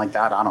something like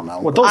that. I don't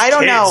know. Well, I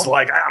don't know.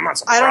 I'm not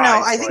surprised. I don't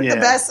know. I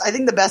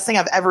think the best thing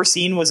I've ever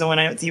seen was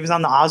when he was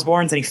on the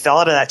Osbournes and he fell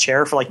out of that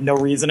chair for like no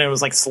reason. It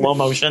was like slow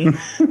motion.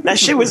 That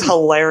shit was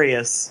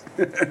hilarious.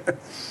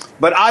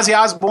 But Ozzy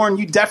Osbourne,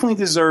 you definitely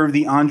deserve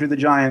the Andre the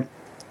Giant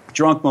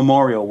Drunk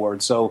Memorial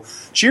Award. So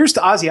cheers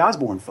to Ozzy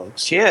Osbourne,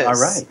 folks. Cheers. All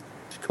right.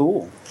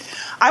 Cool.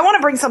 I want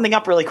to bring something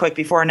up really quick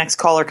before our next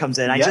caller comes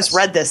in. I just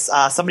read this.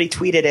 Somebody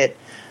tweeted it,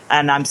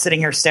 and I'm sitting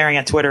here staring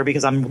at Twitter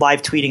because I'm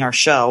live tweeting our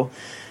show.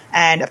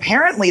 And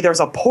apparently there's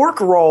a pork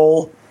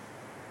roll,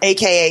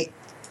 a.k.a.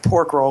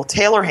 pork roll,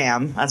 Taylor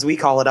ham, as we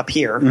call it up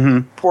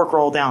here, pork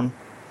roll down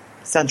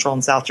Central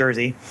and South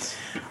Jersey.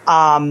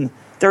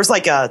 There's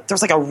a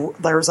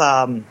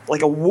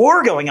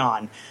war going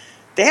on.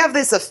 They have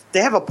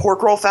a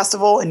pork roll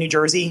festival in New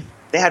Jersey.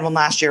 They had one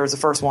last year. It was the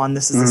first one.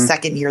 This is the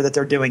second year that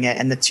they're doing it.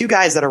 And the two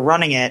guys that are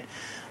running it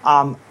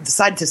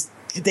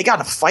they got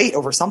in a fight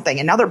over something.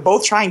 And now they're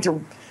both trying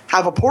to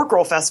have a pork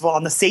roll festival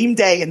on the same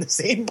day in the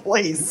same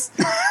place.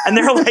 And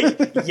they're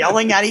like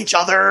yelling at each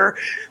other.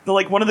 They're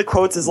like, one of the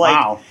quotes is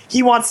like,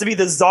 he wants to be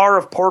the czar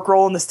of pork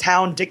roll in this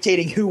town,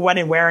 dictating who, when,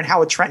 and where, and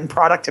how a Trenton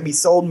product to be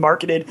sold,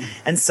 marketed,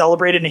 and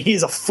celebrated. And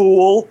he's a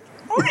fool.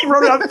 He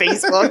wrote it on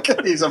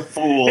Facebook. He's a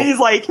fool. And he's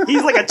like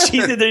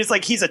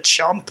he's a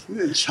chump.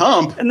 He's a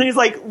chump. And then he's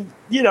like,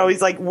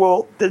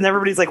 well, then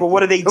everybody's like, well, what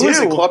do they do? Who is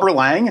it, Clubber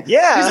Lang?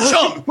 Yeah. He's a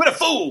chump. What a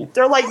fool.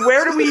 They're like,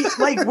 where do we,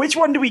 like, which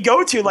one do we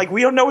go to? Like,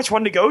 we don't know which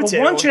one to go to.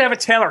 One should have a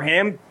Taylor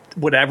ham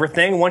whatever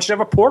thing. One should have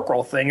a pork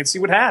roll thing and see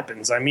what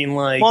happens. I mean,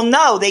 like, Well,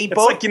 no, they it's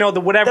both. like,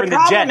 the whatever in the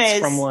problem Jets is,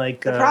 from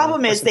like. the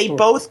problem is they Western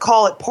both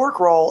call it pork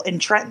roll in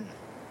Trenton.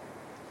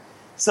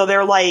 So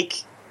they're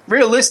like,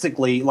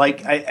 Realistically,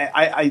 like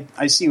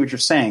I see what you're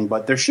saying,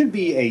 but there should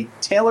be a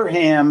Taylor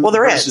ham Well,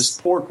 there versus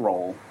is. pork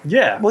roll.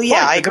 Yeah. Well,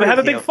 yeah, I They're gonna agree have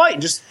a with big you. fight.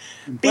 Just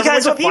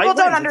because what people don't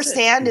wins,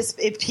 understand is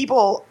if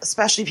people,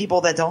 especially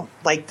people that don't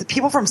like the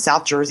people from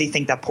South Jersey,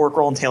 think that pork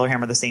roll and Taylor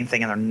ham are the same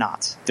thing, and they're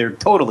not. They're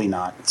totally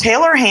not.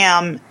 Taylor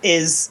ham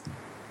is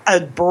a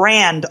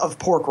brand of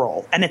pork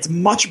roll, and it's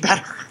much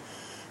better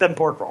than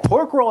pork roll.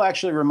 Pork roll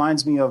actually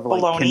reminds me of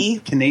like Bologna.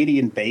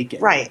 Canadian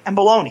bacon. Right, and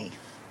bologna.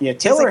 Yeah,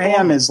 Taylor like ham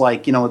bologna. is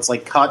like, it's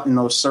like cut in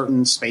those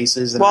certain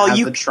spaces and Well, it has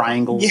you the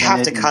triangles. You in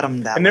have it to cut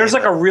them that And way. there's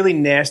like but- a really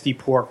nasty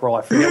pork roll.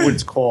 I forget what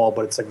it's called,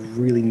 but it's like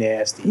really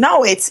nasty.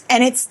 No, it's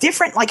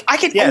different. Like I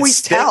can Yeah, always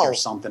steak tell. or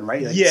something,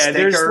 right? Like Yeah, steak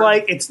there's or-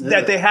 like it's Ugh.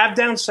 that they have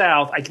down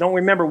south. I don't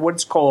remember what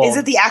it's called. Is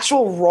it the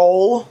actual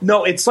roll?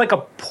 No, it's like a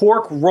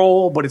pork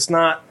roll, but it's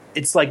not.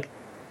 It's like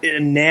a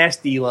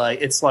nasty.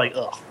 Like it's like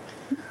ugh.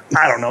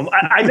 I don't know.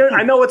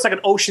 I know it's like an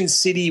Ocean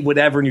City,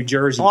 whatever, New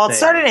Jersey. Well, it thing.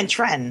 started in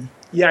Trenton.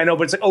 Yeah, I know,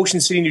 but it's like Ocean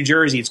City, New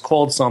Jersey. It's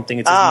called something.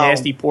 It's a Oh.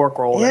 nasty pork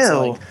roll. That's Ew.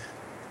 like,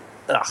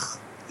 ugh.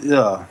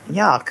 Ugh.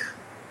 Yuck.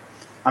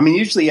 I mean,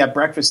 usually at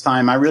breakfast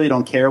time, I really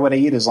don't care what I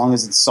eat as long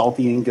as it's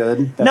salty and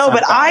good. That's No, not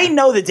but bad. I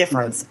know the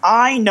difference.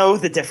 I know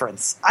the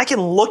difference. I can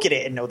look at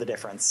it and know the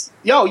difference.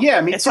 Yo, yeah,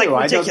 me It's, too. like, I know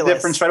the ridiculous.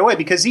 difference right away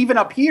because even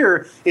up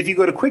here, if you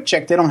go to Quick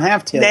Check, they don't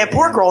have Taylor They have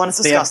pork ham. roll and it's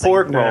They have disgusting.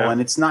 pork roll Yeah. and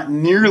it's not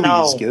nearly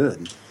No. as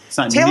good. It's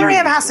not Taylor nearly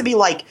ham as has to good. be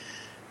like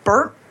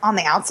burnt on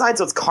the outside,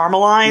 so it's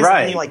caramelized,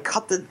 Right. and you like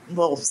cut the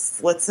little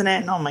slits in it.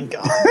 And oh my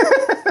god!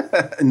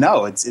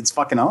 No, it's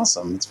fucking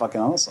awesome. It's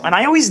fucking awesome. And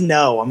I always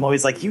know. I'm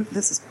always like,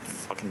 this is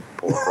fucking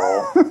pork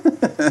roll.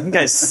 You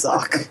guys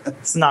suck.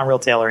 It's not real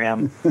Taylor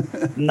ham.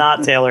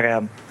 Not Taylor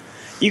ham.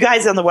 You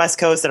guys on the West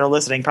Coast that are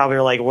listening probably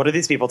are like, what are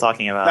these people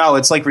talking about? No,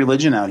 it's like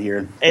religion out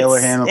here. Taylor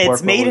ham and pork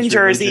It's made roll in is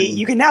Jersey. religion.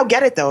 You can now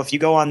get it though if you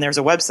go on. There's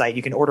a website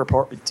you can order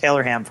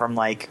Taylor ham from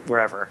like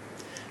wherever.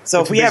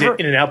 So if we ever,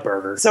 In-N-Out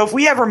Burger. so if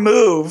we ever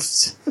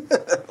moved, Well,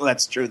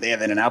 that's true. They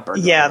have In-N-Out burger.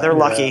 yeah, they're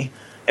lucky.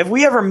 If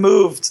we ever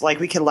moved, like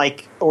we could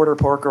like order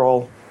pork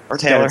roll or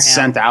Taylor ham it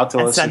sent out to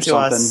and us sent or to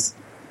something. us.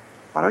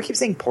 Why do I keep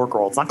saying pork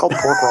roll? It's not called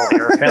pork roll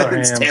here. Taylor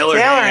It's ham. Taylor,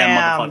 Taylor ham,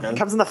 ham. It motherfucker.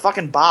 comes in the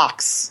fucking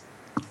box.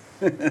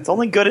 It's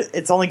only good.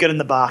 It's only good in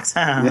the box.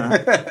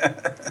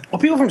 Well,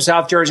 people from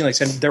South Jersey, like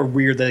I said, they're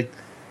weird. I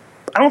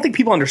don't think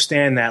people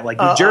understand that. Like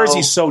New Uh-oh.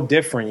 Jersey's so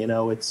different.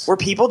 It's Were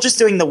people just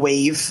doing the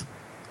wave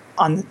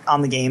on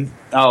the game?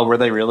 Oh, were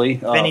they really?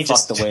 Oh, Vinny fuck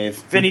just the wave.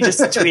 Vinny just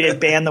tweeted,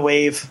 "Ban the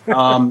wave."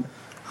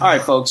 All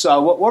right, folks.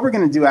 What we're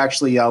going to do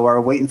actually, while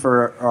we're waiting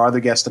for our other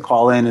guests to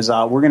call in, is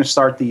we're going to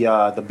start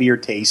the beer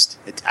taste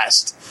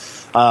test.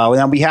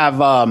 Now we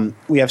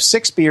have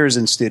 6 beers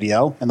in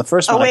studio, and the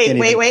first Oh one.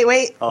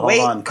 wait. Oh, hold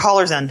on.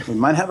 Callers in. We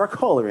might have our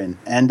caller in.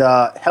 And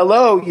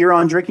hello, you're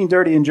on Drinking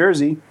Dirty in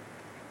Jersey.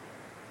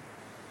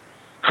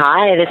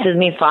 Hi, this is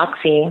me,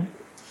 Foxy.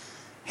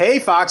 Hey,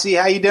 Foxy,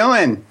 how you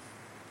doing?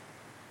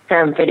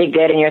 I'm pretty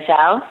good, and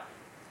yourself?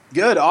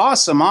 Good,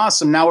 awesome.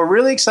 Now we're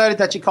really excited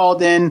that you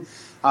called in.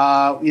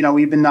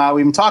 We've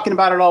been talking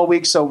about it all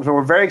week, so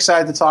we're very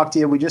excited to talk to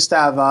you. We just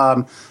have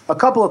a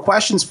couple of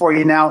questions for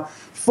you now.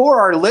 For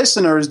our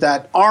listeners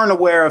that aren't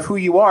aware of who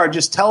you are,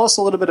 just tell us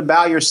a little bit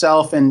about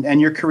yourself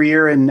and your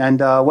career and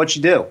what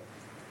you do.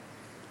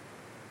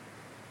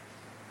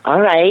 All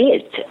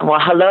right. Well,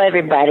 hello,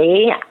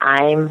 everybody.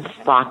 I'm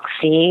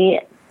Foxy.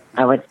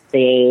 I would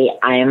say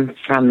I'm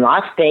from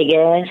Las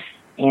Vegas,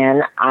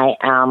 and I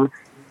am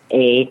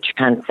a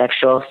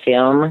transsexual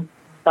film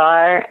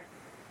star.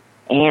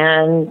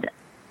 And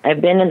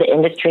I've been in the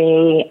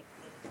industry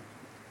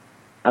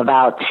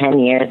about 10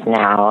 years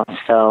now,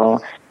 so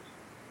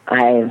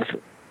I've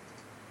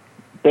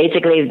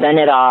basically done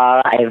it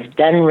all. I've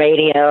done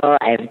radio,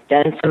 I've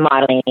done some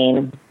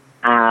modeling,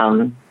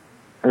 a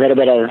little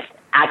bit of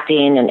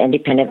acting and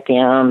independent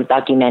films,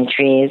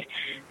 documentaries.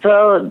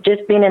 So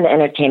just being in the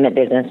entertainment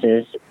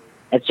business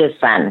it's just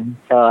fun.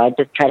 So I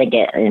just try to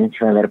get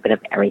into a little bit of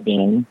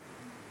everything.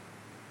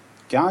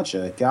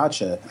 Gotcha.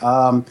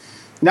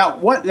 Now,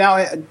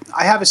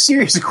 I have a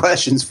series of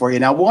questions for you.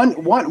 Now,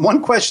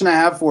 one question I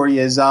have for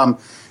you is,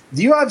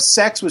 do you have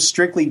sex with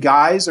strictly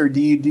guys, or do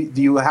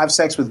you have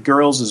sex with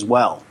girls as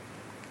well?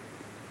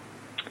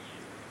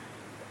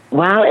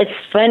 Well, it's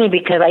funny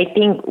because I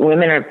think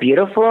women are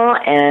beautiful,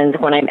 and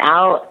when I'm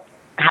out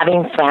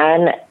having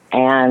fun,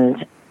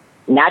 and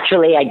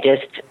naturally I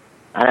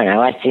don't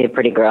know, I see a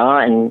pretty girl,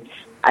 and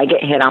I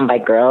get hit on by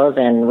girls,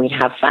 and we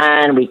have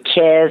fun, we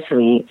kiss,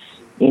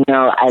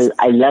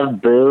 I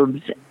love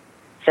boobs.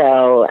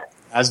 So,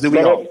 as do we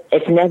all.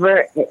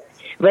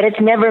 But it's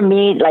never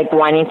me like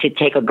wanting to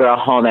take a girl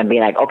home and be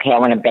like, okay, I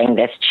want to bang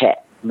this chick.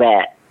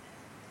 But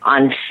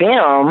on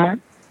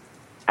film,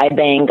 I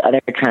bang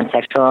other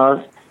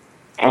transsexuals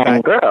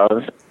and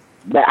girls,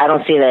 but I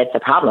don't see that it's a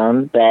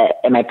problem. But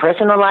in my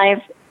personal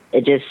life, I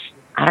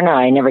don't know,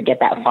 I never get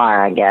that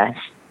far, I guess.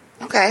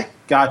 Okay.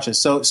 Gotcha.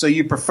 So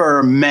you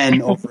prefer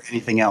men over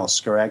anything else,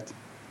 correct?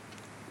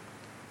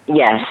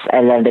 Yes,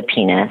 I love the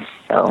penis,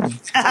 so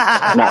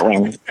that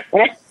wins.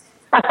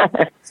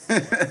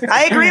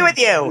 I agree with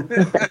you.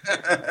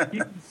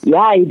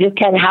 Yeah, you just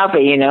can't help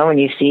it, when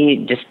you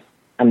see just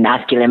a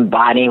masculine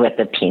body with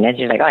a penis,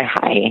 you're like, oh,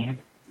 hi.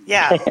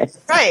 Yeah,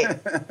 right.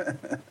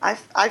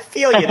 I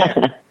feel you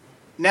there.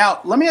 Now,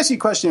 let me ask you a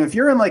question. If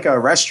you're in like a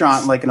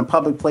restaurant, like in a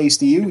public place,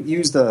 do you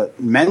use the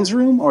men's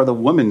room or the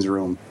women's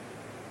room?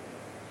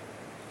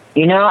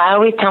 I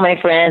always tell my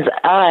friends,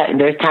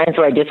 there's times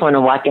where I just want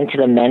to walk into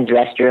the men's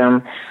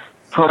restroom,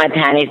 pull my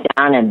panties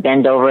down and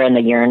bend over in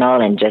the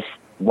urinal and just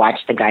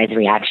watch the guy's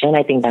reaction.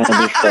 I think that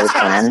would be so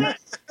fun.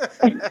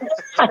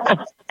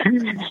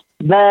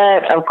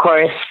 But, of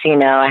course,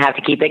 I have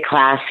to keep it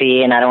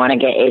classy and I don't want to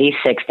get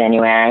 86th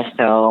anywhere.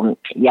 So,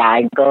 yeah,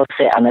 I go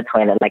sit on the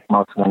toilet like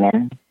most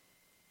women.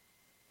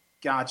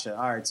 Gotcha.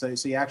 All right. So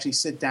you actually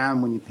sit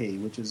down when you pee,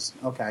 which is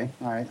okay.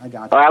 All right. I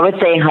got you. Or I would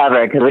say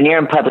hover, because when you're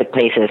in public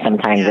places,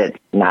 sometimes it's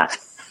not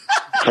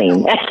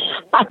clean.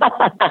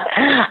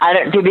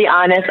 To be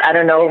honest, I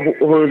don't know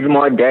who's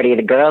more dirty,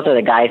 the girls or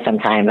the guys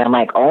sometimes. I'm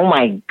like, oh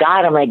my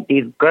God. I'm like,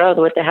 these girls,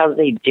 what the hell do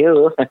they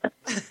do?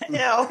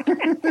 Now,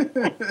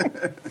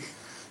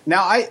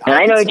 I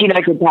know what you're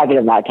talking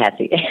about,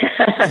 Cassie.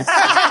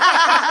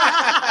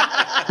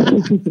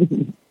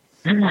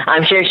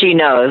 I'm sure she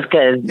knows,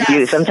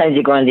 because sometimes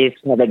you go in these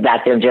public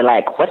bathrooms, you're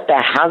like, what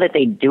the hell did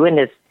they do in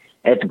this?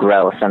 It's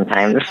gross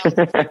sometimes.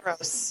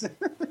 Gross.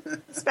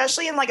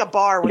 Especially in like a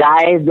bar.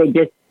 Guys, guys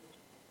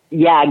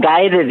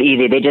is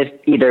easy. They just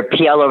either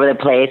pee all over the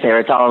place or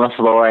it's all on the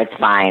floor. It's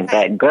fine.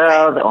 But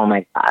girls, oh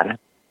my God.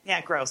 Yeah,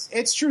 gross.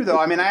 It's true though.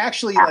 I mean, I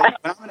actually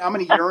when I'm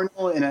in a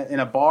urinal in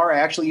a bar, I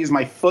actually use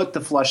my foot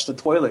to flush the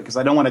toilet because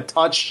I don't want to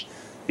touch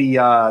the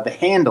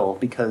handle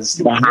because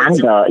the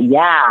handle,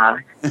 yeah.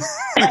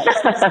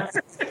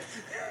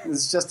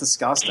 It's just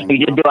disgusting.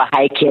 You just do a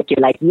high kick. You're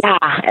like, yeah.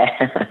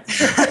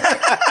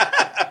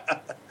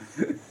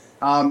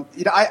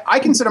 I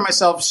consider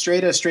myself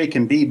straight as straight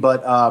can be,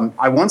 but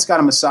I once got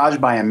a massage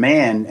by a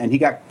man, and he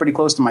got pretty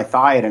close to my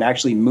thigh, and it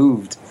actually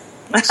moved.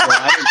 So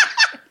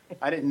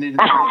I didn't need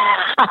it,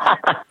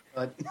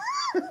 but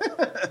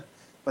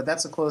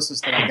that's the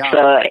closest that I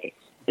got.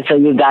 So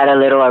you got a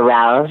little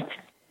aroused.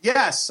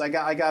 Yes, I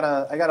got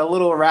a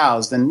little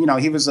aroused, and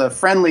he was a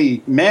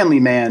friendly, manly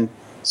man,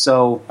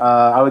 so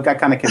I got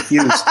kind of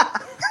confused.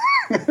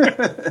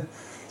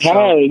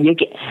 Hey,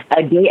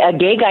 a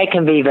gay guy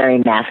can be very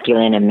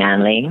masculine and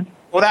manly.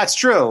 Well, that's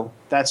true.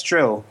 That's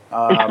true.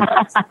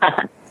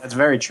 That's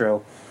very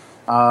true.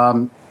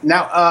 Now,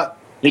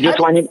 he just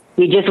wanted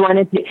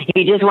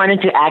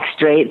to act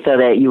straight so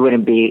that you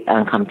wouldn't be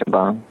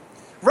uncomfortable.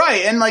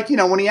 Right, and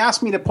when he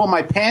asked me to pull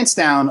my pants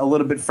down a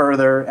little bit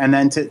further and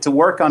then to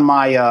work on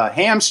my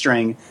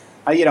hamstring,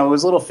 it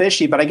was a little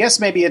fishy. But I guess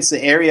maybe it's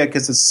the area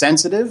because it's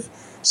sensitive.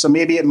 So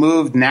maybe it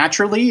moved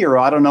naturally, or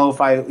I don't know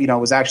if I,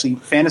 was actually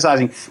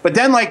fantasizing. But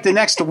then, the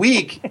next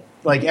week,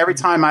 every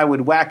time I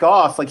would whack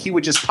off, he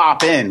would just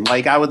pop in.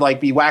 I would,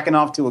 be whacking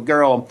off to a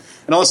girl,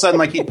 and all of a sudden,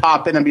 he'd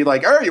pop in and be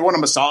like, "Oh, you want a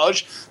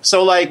massage?"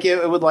 So,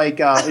 it would,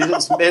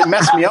 it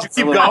messed me up.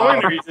 Keep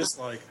going, or you just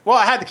Well,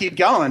 I had to keep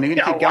going. If you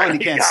keep going, you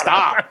can't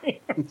stop.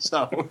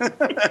 So.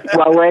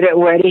 Well,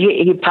 where did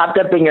he popped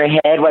up in your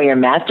head while you're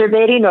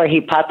masturbating, or he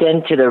popped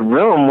into the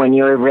room when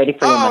you were ready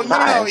for your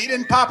massage? No, he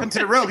didn't pop into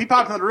the room. If he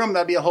popped into the room,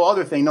 that'd be a whole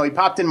other thing. No, he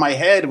popped in my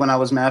head when I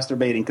was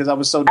masturbating because I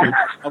was so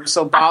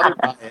bothered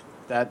by it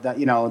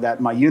that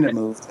my unit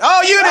moved.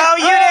 Oh, unit!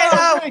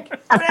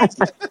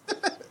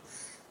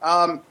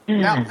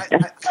 Now,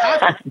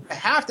 I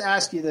have to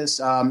ask you this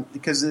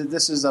because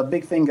this is a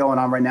big thing going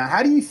on right now.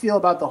 How do you feel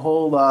about the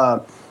whole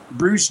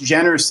Bruce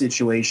Jenner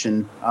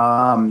situation?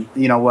 What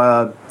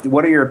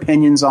are your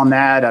opinions on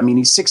that? I mean,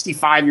 he's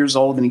 65 years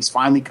old and he's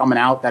finally coming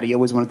out that he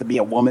always wanted to be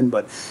a woman.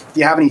 But do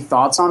you have any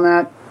thoughts on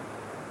that?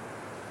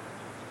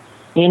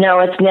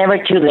 It's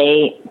never too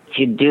late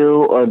to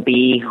do or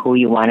be who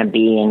you want to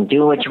be and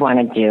do what you want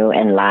to do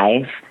in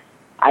life.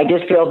 I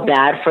just feel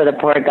bad for the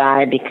poor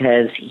guy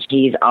because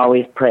he's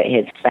always put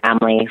his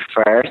family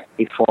first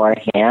before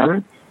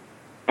him.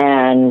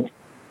 And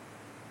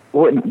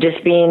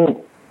just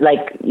being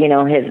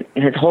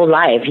his whole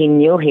life, he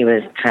knew he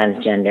was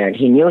transgendered.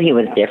 He knew he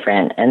was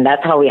different. And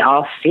that's how we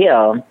all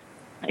feel.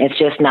 It's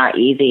just not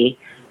easy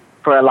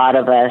for a lot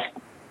of us,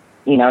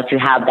 to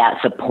have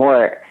that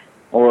support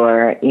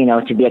or,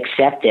 to be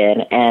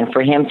accepted. And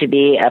for him to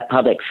be a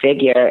public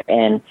figure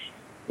and,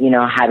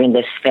 having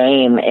this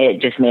fame, it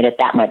just made it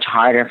that much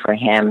harder for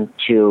him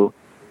to,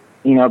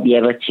 be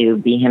able to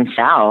be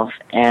himself.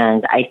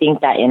 And I think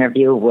that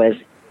interview was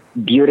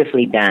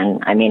beautifully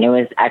done. I mean, it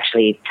was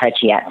actually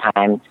touchy at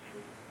times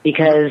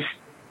because,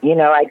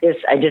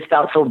 I just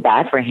felt so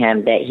bad for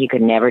him that he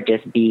could never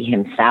just be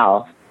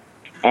himself.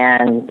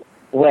 And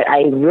what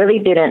I really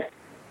didn't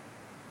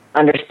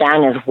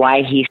understand is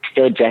why he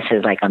still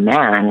dresses like a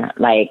man.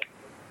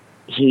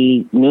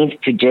 He needs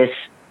to just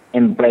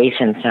embrace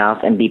himself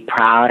and be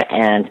proud,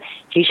 and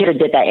he should have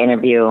did that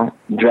interview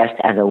dressed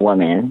as a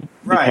woman.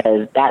 Right.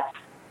 Because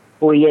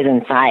who he is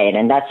inside.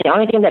 And that's the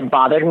only thing that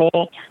bothered me.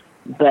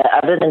 But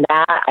other than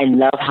that, I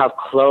love how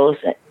close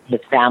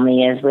his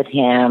family is with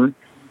him,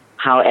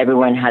 how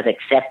everyone has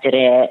accepted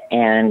it.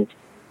 And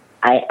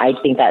I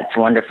think that's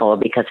wonderful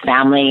because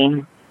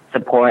family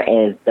support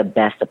is the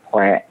best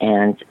support.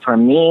 And for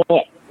me,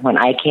 when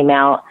I came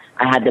out,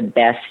 I had the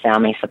best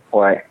family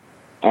support.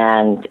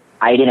 And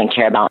I didn't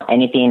care about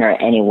anything or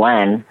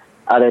anyone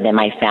other than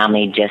my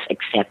family just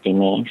accepting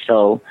me.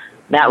 So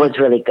that was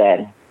really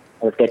good. It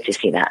was good to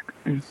see that.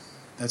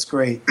 That's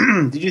great.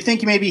 Did you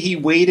think maybe he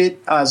waited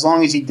as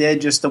long as he did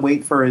just to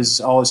wait for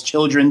all his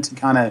children to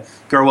kind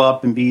of grow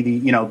up and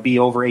be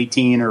over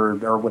 18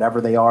 or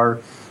whatever they are,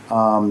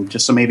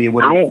 just so maybe it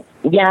would?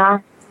 Yeah,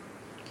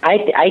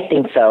 I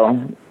think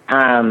so.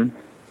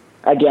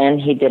 Again,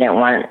 he didn't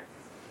want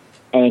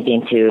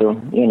anything to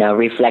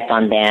reflect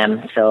on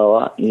them.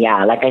 So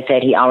yeah, like I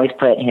said, he always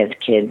put his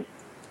kids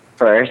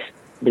first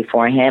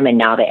before him, and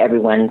now that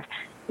everyone's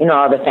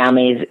all the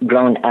families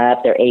grown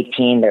up, they're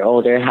 18, they're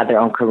older, have their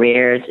own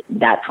careers,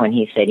 that's when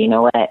he said, you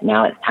know what,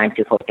 now it's time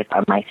to focus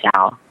on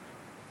myself.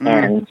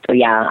 And so,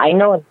 yeah, I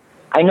know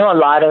a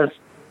lot of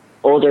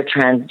older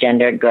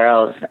transgender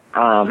girls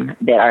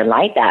that are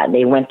like that.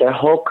 They went their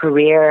whole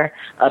career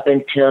up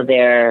until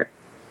they're,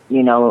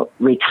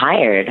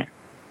 retired.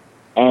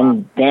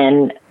 And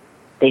then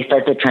they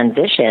start to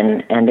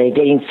transition, and they're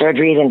getting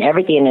surgeries and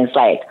everything, and it's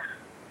like,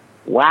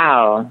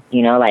 wow,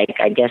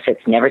 I guess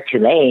it's never too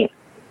late.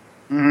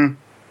 Mm-hmm.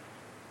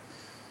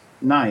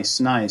 Nice.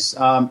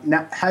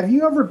 Now, have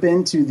you ever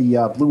been to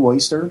the Blue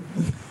Oyster?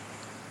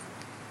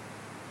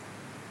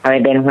 Have I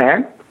been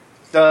where?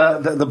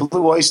 The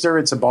Blue Oyster.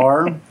 It's a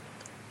bar.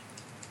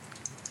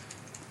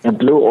 The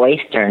Blue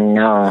Oyster,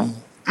 no.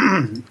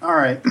 All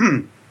right.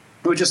 It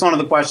was just one of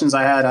the questions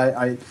I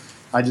had.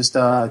 I just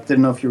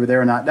didn't know if you were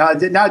there or not.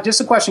 Now,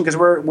 just a question because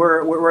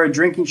we're a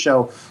drinking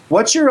show.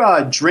 What's your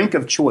drink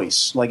of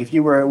choice? Like,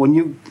 when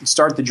you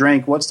start the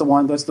drink, what's the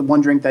one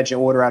drink that you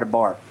order at a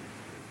bar?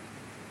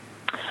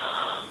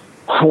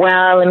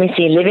 Well, let me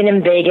see. Living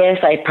in Vegas,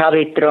 I've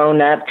probably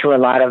thrown up to a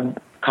lot of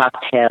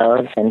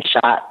cocktails and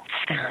shots.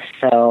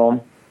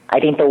 So I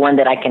think the one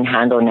that I can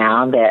handle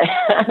now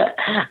that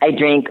I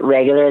drink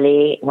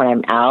regularly when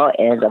I'm out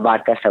is a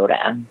vodka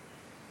soda.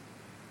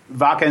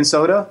 Vodka and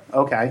soda?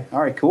 Okay.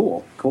 All right,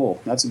 cool.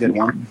 That's a good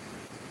one.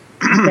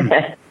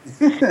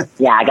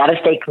 Yeah, I got to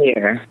stay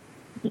clear.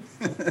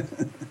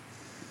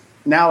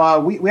 Now,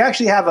 we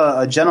actually have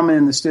a gentleman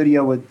in the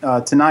studio with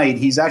tonight.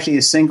 He's actually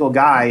a single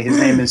guy. His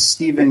name is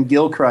Stephen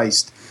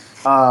Gilchrist,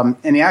 and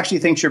he actually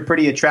thinks you're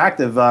pretty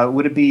attractive.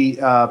 Would it be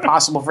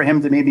possible for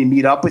him to maybe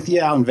meet up with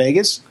you out in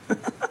Vegas?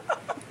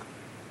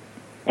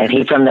 Is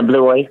he from the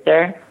Blue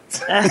Oyster?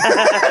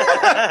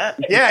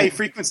 Yeah, he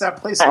frequents that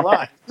place a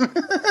lot.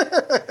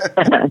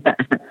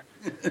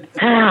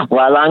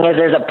 Well, as long as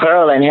there's a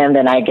pearl in him,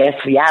 then I guess,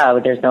 yeah,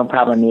 there's no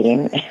problem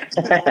meeting.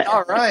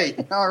 All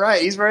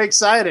right. He's very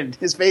excited.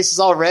 His face is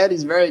all red.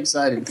 He's very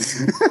excited.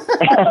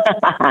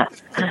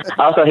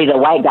 Also, he's a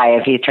white guy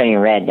if he's turning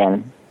red,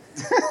 then.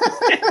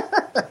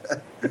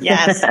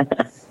 Yes.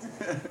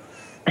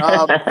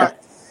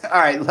 All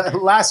right,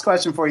 last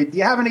question for you. Do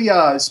you have any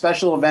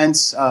special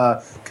events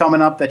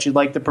coming up that you'd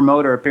like to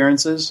promote or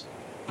appearances?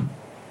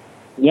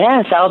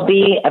 Yes, I'll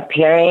be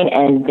appearing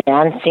and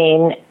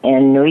dancing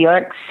in New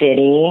York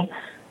City,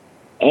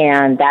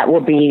 and that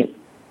will be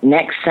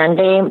next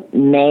Sunday,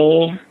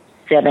 May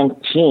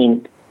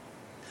 17th,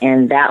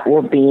 and that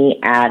will be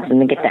at, let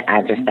me get the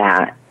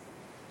address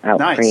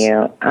out for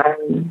you.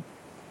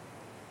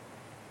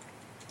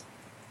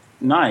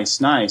 Nice.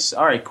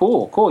 All right,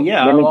 cool.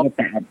 Yeah. Let me get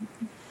the address.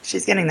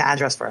 She's getting the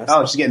address for us.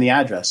 Oh, she's getting the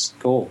address.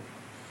 Cool.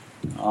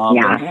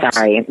 Yeah,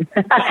 sorry.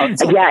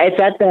 Yeah,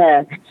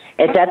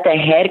 it's at the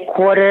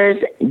headquarters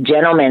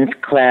Gentlemen's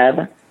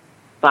Club,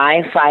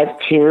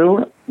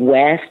 552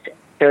 West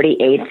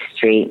 38th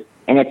Street,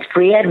 and it's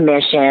free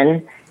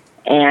admission,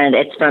 and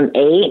it's from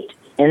 8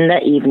 in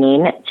the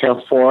evening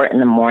till 4 in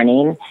the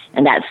morning,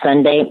 and that's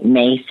Sunday,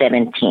 May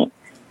 17th.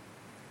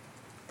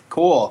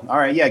 Cool. All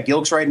right. Yeah,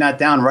 Gilk's writing that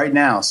down right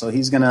now, so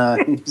he's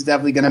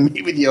definitely gonna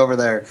meet with you over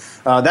there.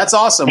 That's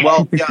awesome.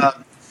 Well,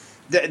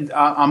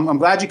 I'm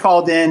glad you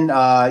called in.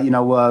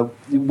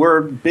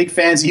 We're big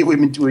fans of you. We've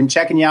been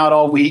checking you out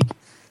all week,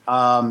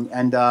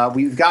 and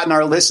we've gotten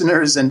our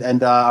listeners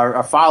and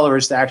our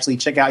followers to actually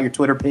check out your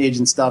Twitter page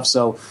and stuff.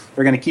 So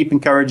we're going to keep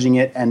encouraging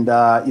it, and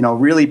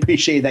really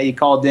appreciate that you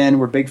called in.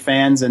 We're big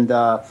fans, and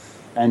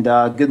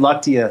good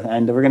luck to you.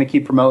 And we're going to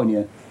keep promoting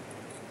you.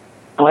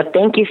 Well,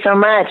 thank you so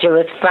much. It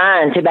was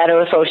fun. Too bad it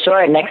was so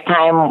short. Next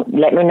time,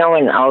 let me know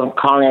and I'll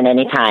call in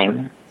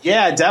anytime.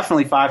 Yeah,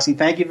 definitely, Foxy.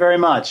 Thank you very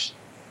much.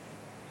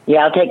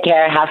 Yeah, I'll take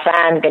care. Have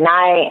fun. Good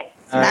night.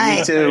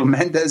 You too.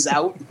 Mendez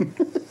out.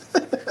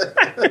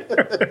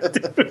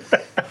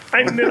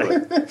 I knew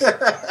it.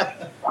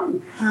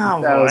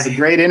 Oh, that was a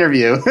great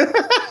interview.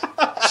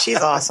 She's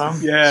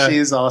awesome. Yeah.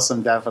 She's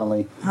awesome,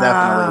 definitely.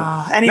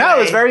 Anyway. No,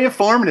 it was very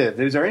informative.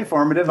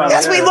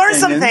 Yes, we learned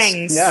some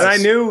things. Yes. And I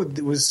knew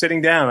it was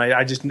sitting down.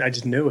 I just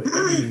knew it.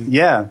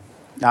 Yeah.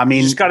 I mean,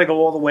 You just got to go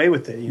all the way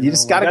with it. You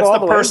just gotta go all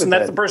the way with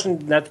That's it. the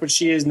person. That's what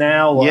she is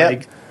now. Yep.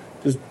 Like,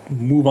 just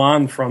move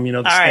on from the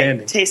All standing.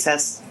 right, taste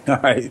test. all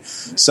right.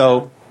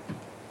 So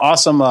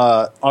awesome,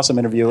 awesome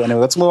interview. Anyway,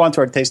 let's move on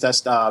to our taste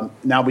test.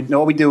 Now we know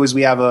what we do is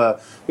we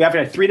have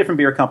 3 different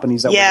beer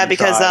companies that Yeah, we're gonna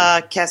because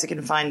try. Cassie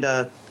can find Me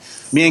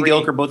and 3.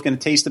 Gilk are both going to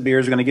taste the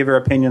beers. We're going to give our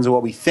opinions of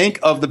what we think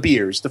of the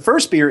beers. The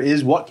first beer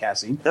is what,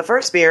 Cassie? The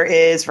first beer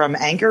is from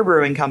Anchor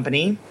Brewing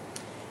Company.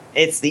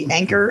 It's the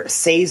Anchor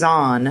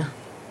Saison,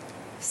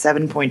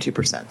 7.2%.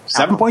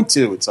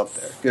 7.2. It's up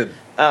there. Good.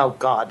 Oh,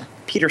 God.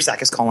 Peter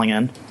Sack is calling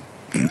in.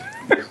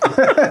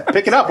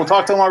 Pick it up. We'll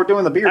talk to him while we're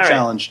doing the beer All right.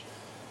 challenge.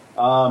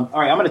 All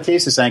right, I'm going to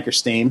taste this Anchor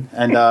Steam.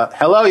 And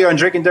hello, you're on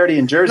Drinking Dirty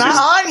in Jersey.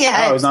 Not on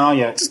yet. Oh, it's not on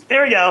yet.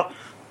 There we go.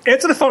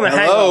 Answer the phone and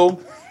hang up.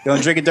 Hello, you're on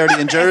Drinking Dirty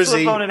in Answer Jersey.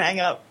 the phone and hang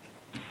up.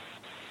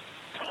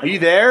 Are you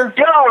there?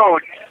 Yo,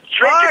 Mark.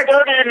 Drinking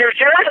Dirty in New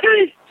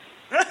Jersey.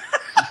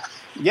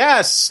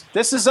 Yes,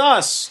 this is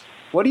us.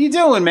 What are you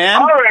doing,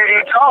 man? All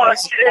right,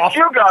 it's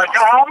you guys.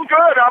 I'm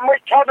good. I'm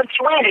with Kevin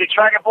Sweeney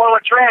trying to blow a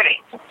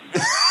tranny.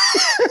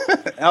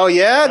 Oh,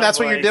 yeah? That's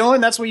what boy. you're doing?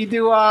 That's what you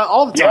do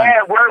all the time?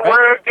 Yeah,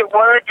 we're at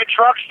the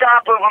truck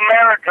stop of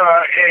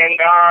America in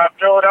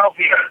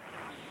Philadelphia.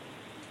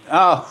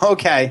 Oh,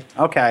 okay.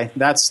 Okay.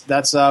 That's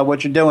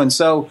what you're doing.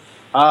 So,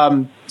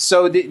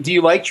 do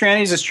you like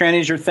trannies? Is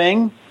trannies your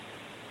thing?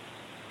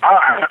 Oh,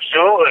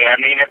 absolutely. I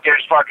mean, if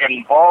there's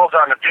fucking balls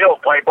on the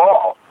field, play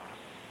ball.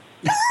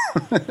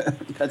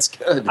 That's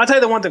good. I'll tell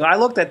you the one thing. I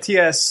looked at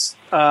T.S.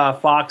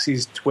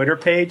 Foxy's Twitter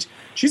page.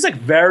 She's like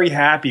very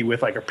happy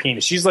with like her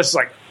penis. She's just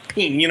like,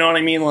 you know what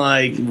I mean?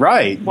 Like,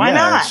 Right. Why yeah,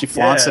 not? She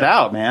flaunts Yeah. it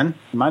out, man.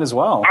 You might as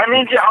well. I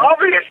mean,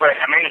 obviously.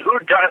 I mean, who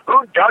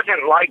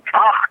doesn't like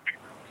cock?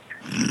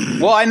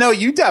 Well, I know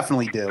you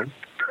definitely do.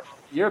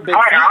 You're a big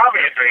fan.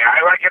 Obviously,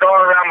 I like it all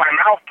around my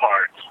mouth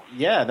parts.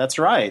 Yeah, that's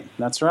right.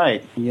 That's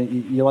right.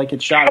 You like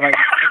it shot right.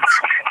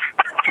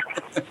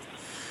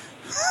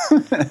 All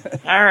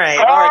right.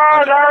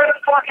 Oh, that was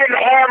fucking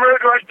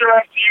hammered like the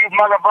rest of you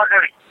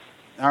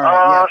motherfuckers. All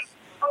right.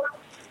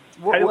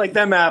 how do you like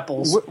them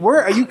apples?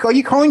 Where are you? Are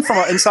you calling from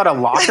inside a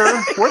locker?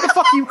 Where the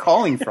fuck are you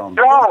calling from?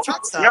 No,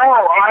 Truck stop. no,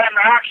 I am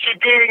actually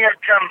being a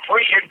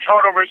complete and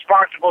total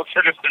responsible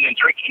citizen and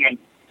drinking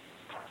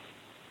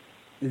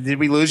and Did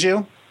we lose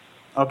you?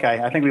 Okay,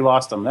 I think we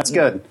lost him. That's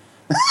good.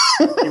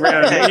 He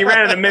ran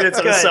out of minutes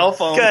on his Good. cell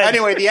phone. Good.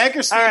 Anyway, the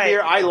Anchor Steam All right.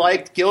 beer I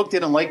liked. Gilk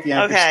didn't like the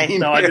Anchor Okay.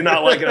 Steam No, I beer. did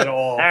not like it at all.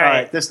 All All right.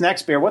 right, this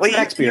next beer. What's Well, the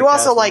next beer? you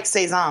also Cassie? like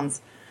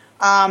saisons.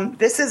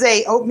 This is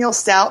a oatmeal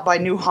stout by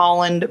New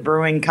Holland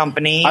Brewing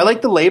Company. I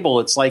like the label.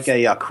 It's like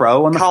a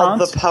crow on the called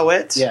front. The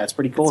Poet. Yeah, it's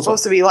pretty cool. It's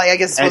supposed to be like, I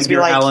guess it's supposed Edgar to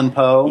be like Allan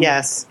Poe.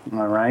 Yes,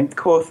 All right.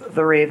 quoth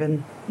the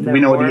Raven. Do we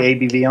know nevermore. the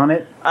ABV on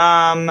it?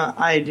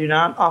 I do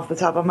not off the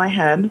top of my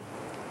head.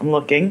 I'm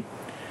looking.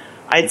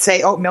 I'd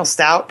say oatmeal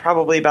stout,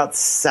 probably about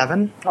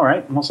 7, All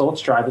right. Well, so let's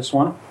try this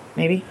one.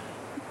 maybe.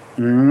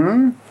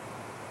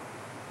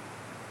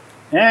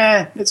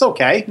 It's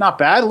okay. Not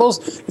bad.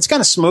 It's kind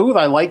of smooth.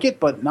 I like it,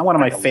 but not one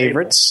of my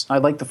favorites. I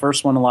like the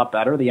first one a lot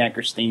better, the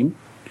Anchor Steam.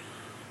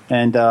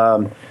 And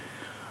Mr.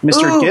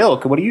 Ooh.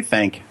 Gilk, what do you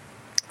think?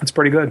 It's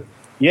pretty good.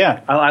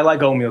 Yeah. I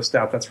like oatmeal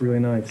stout. That's really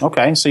nice.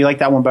 Okay, so you like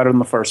that one better than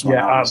the first one?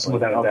 Yeah, obviously.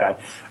 without a okay. doubt.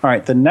 All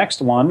right, the next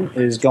one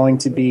is going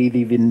to be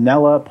the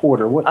Vanilla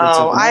Porter. It's a Oh,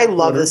 vanilla I love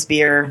porter. this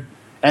beer.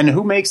 And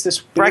who makes this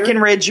beer?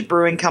 Breckenridge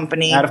Brewing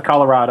Company. Out of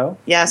Colorado.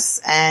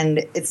 Yes, and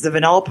it's the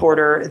vanilla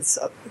porter. It's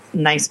a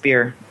nice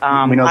beer. We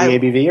know the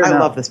ABV or I no?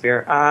 love this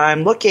beer.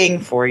 I'm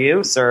looking for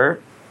you, sir.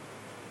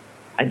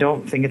 I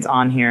don't think it's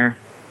on here,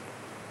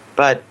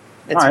 but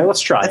it's, All right, let's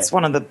try it's it.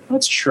 one of the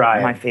Let's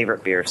try my it.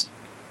 favorite beers.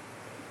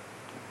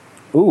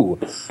 Ooh,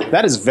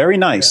 that is very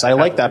nice. I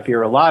like that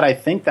beer a lot. I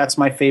think that's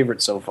my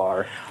favorite so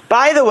far.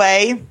 By the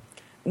way,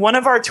 one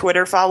of our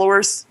Twitter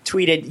followers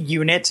tweeted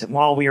unit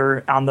while we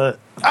were on the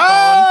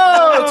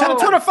Oh, to the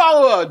Twitter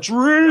follower,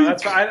 Drew.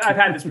 That's I've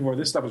had this before.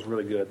 This stuff was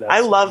really good. That's I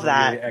love really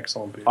that.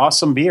 excellent beer.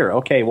 Awesome beer.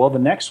 Okay, well, the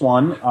next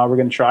one we're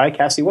going to try.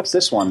 Cassie, what's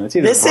this one? It's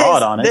either This broad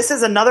is on it. this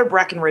is another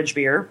Breckenridge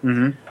beer.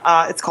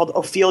 Mm-hmm. It's called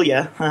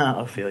Ophelia.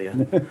 Ophelia.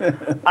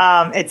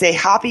 It's a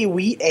hoppy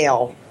wheat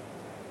ale,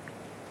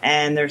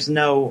 and there's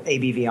no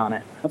ABV on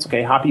it. That's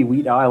okay. Hoppy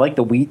wheat. I like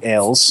the wheat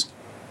ales.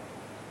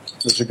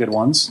 Those are good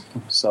ones.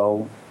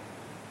 So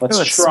let's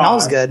Ooh, it try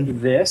smells good.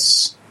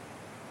 this.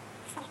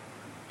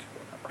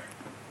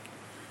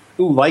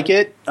 Ooh, like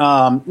it.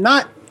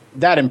 Not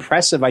that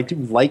impressive. I do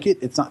like it.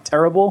 It's not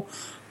terrible,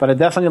 but I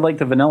definitely like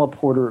the vanilla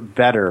porter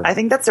better. I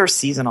think that's their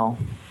seasonal.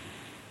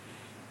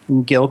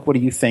 Gilk, what do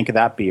you think of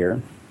that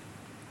beer?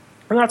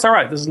 And that's all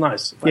right. This is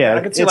nice. Yeah,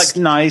 I could see it's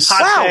like nice.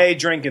 hot Wow. day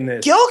drinking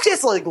this. Gilk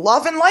is like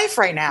loving life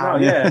right now. Oh,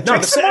 yeah. No,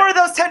 Drink some more of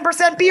those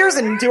 10% beers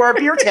and do our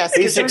beer test.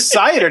 He's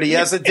excited. He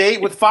has a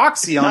date with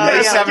Foxy on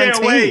May yeah, I can't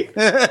 17th. wait.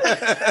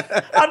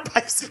 on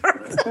Pipe's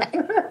birthday.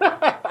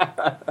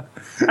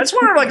 I just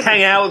want her to like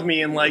hang out with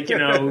me and like, you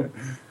know,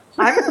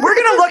 We're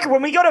gonna look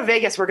when we go to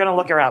Vegas. We're gonna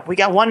look her up. We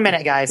got 1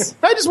 minute, guys.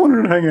 I just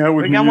wanted to hang out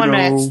with We got 1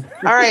 minute.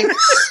 All right.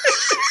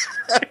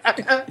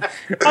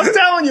 I'm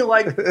telling you,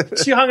 like,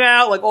 she hung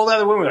out, like, all the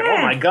other women were like,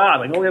 oh my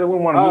God, like, all the other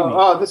women want to meet me.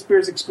 Oh, this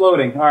beer's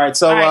exploding. All right,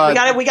 so All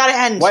right, we got to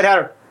end. White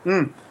Hatter.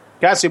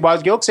 Cassie,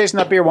 while Gilk stays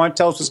up here, why don't you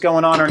tell us what's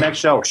going on our next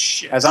show?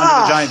 As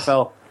Andre the Giant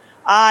fell.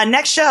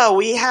 Next show,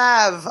 we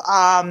have...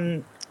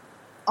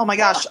 oh my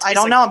gosh, I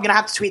don't know. I'm going to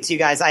have to tweet to you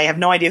guys. I have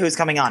no idea who's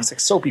coming on. It's like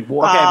soapy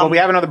water. Okay, well, we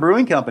have another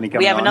brewing company coming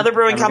on. We have another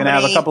brewing company. We're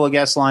going to have a couple of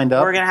guests lined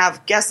up. We're going to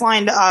have guests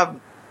lined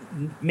up.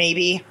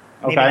 Maybe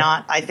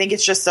not. I think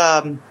it's just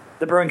the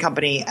brewing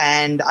company,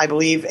 and I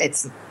believe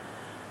it's...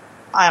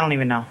 I don't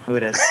even know who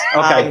it is.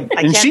 Okay,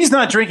 and she's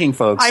not drinking,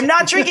 folks. I'm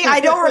not drinking.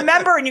 I don't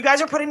remember, and you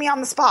guys are putting me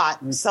on the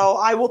spot. So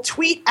I will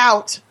tweet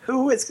out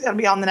who is going to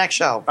be on the next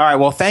show. All right.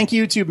 Well, thank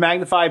you to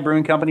Magnify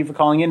Brewing Company for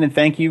calling in, and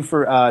thank you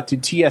to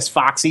TS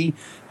Foxy.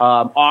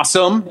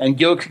 Awesome, and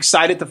Gilk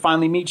excited to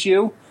finally meet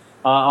you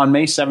on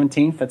May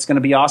 17th. That's going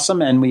to be awesome.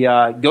 And we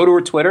go to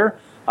her Twitter.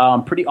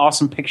 Pretty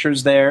awesome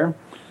pictures there,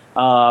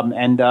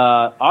 and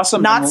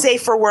awesome. Not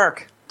safe for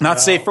work.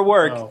 Not safe for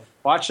work. No.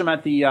 Watch them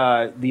at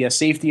the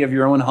safety of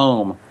your own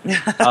home.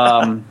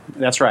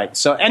 That's right.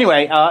 So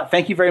anyway,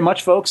 thank you very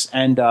much, folks,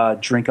 and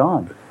drink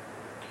on.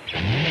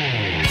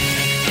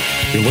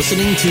 You're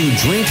listening to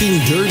Drinking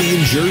Dirty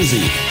in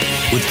Jersey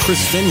with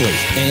Chris Finley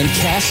and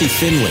Cassie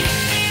Finley,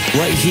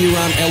 right here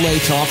on LA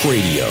Talk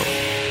Radio.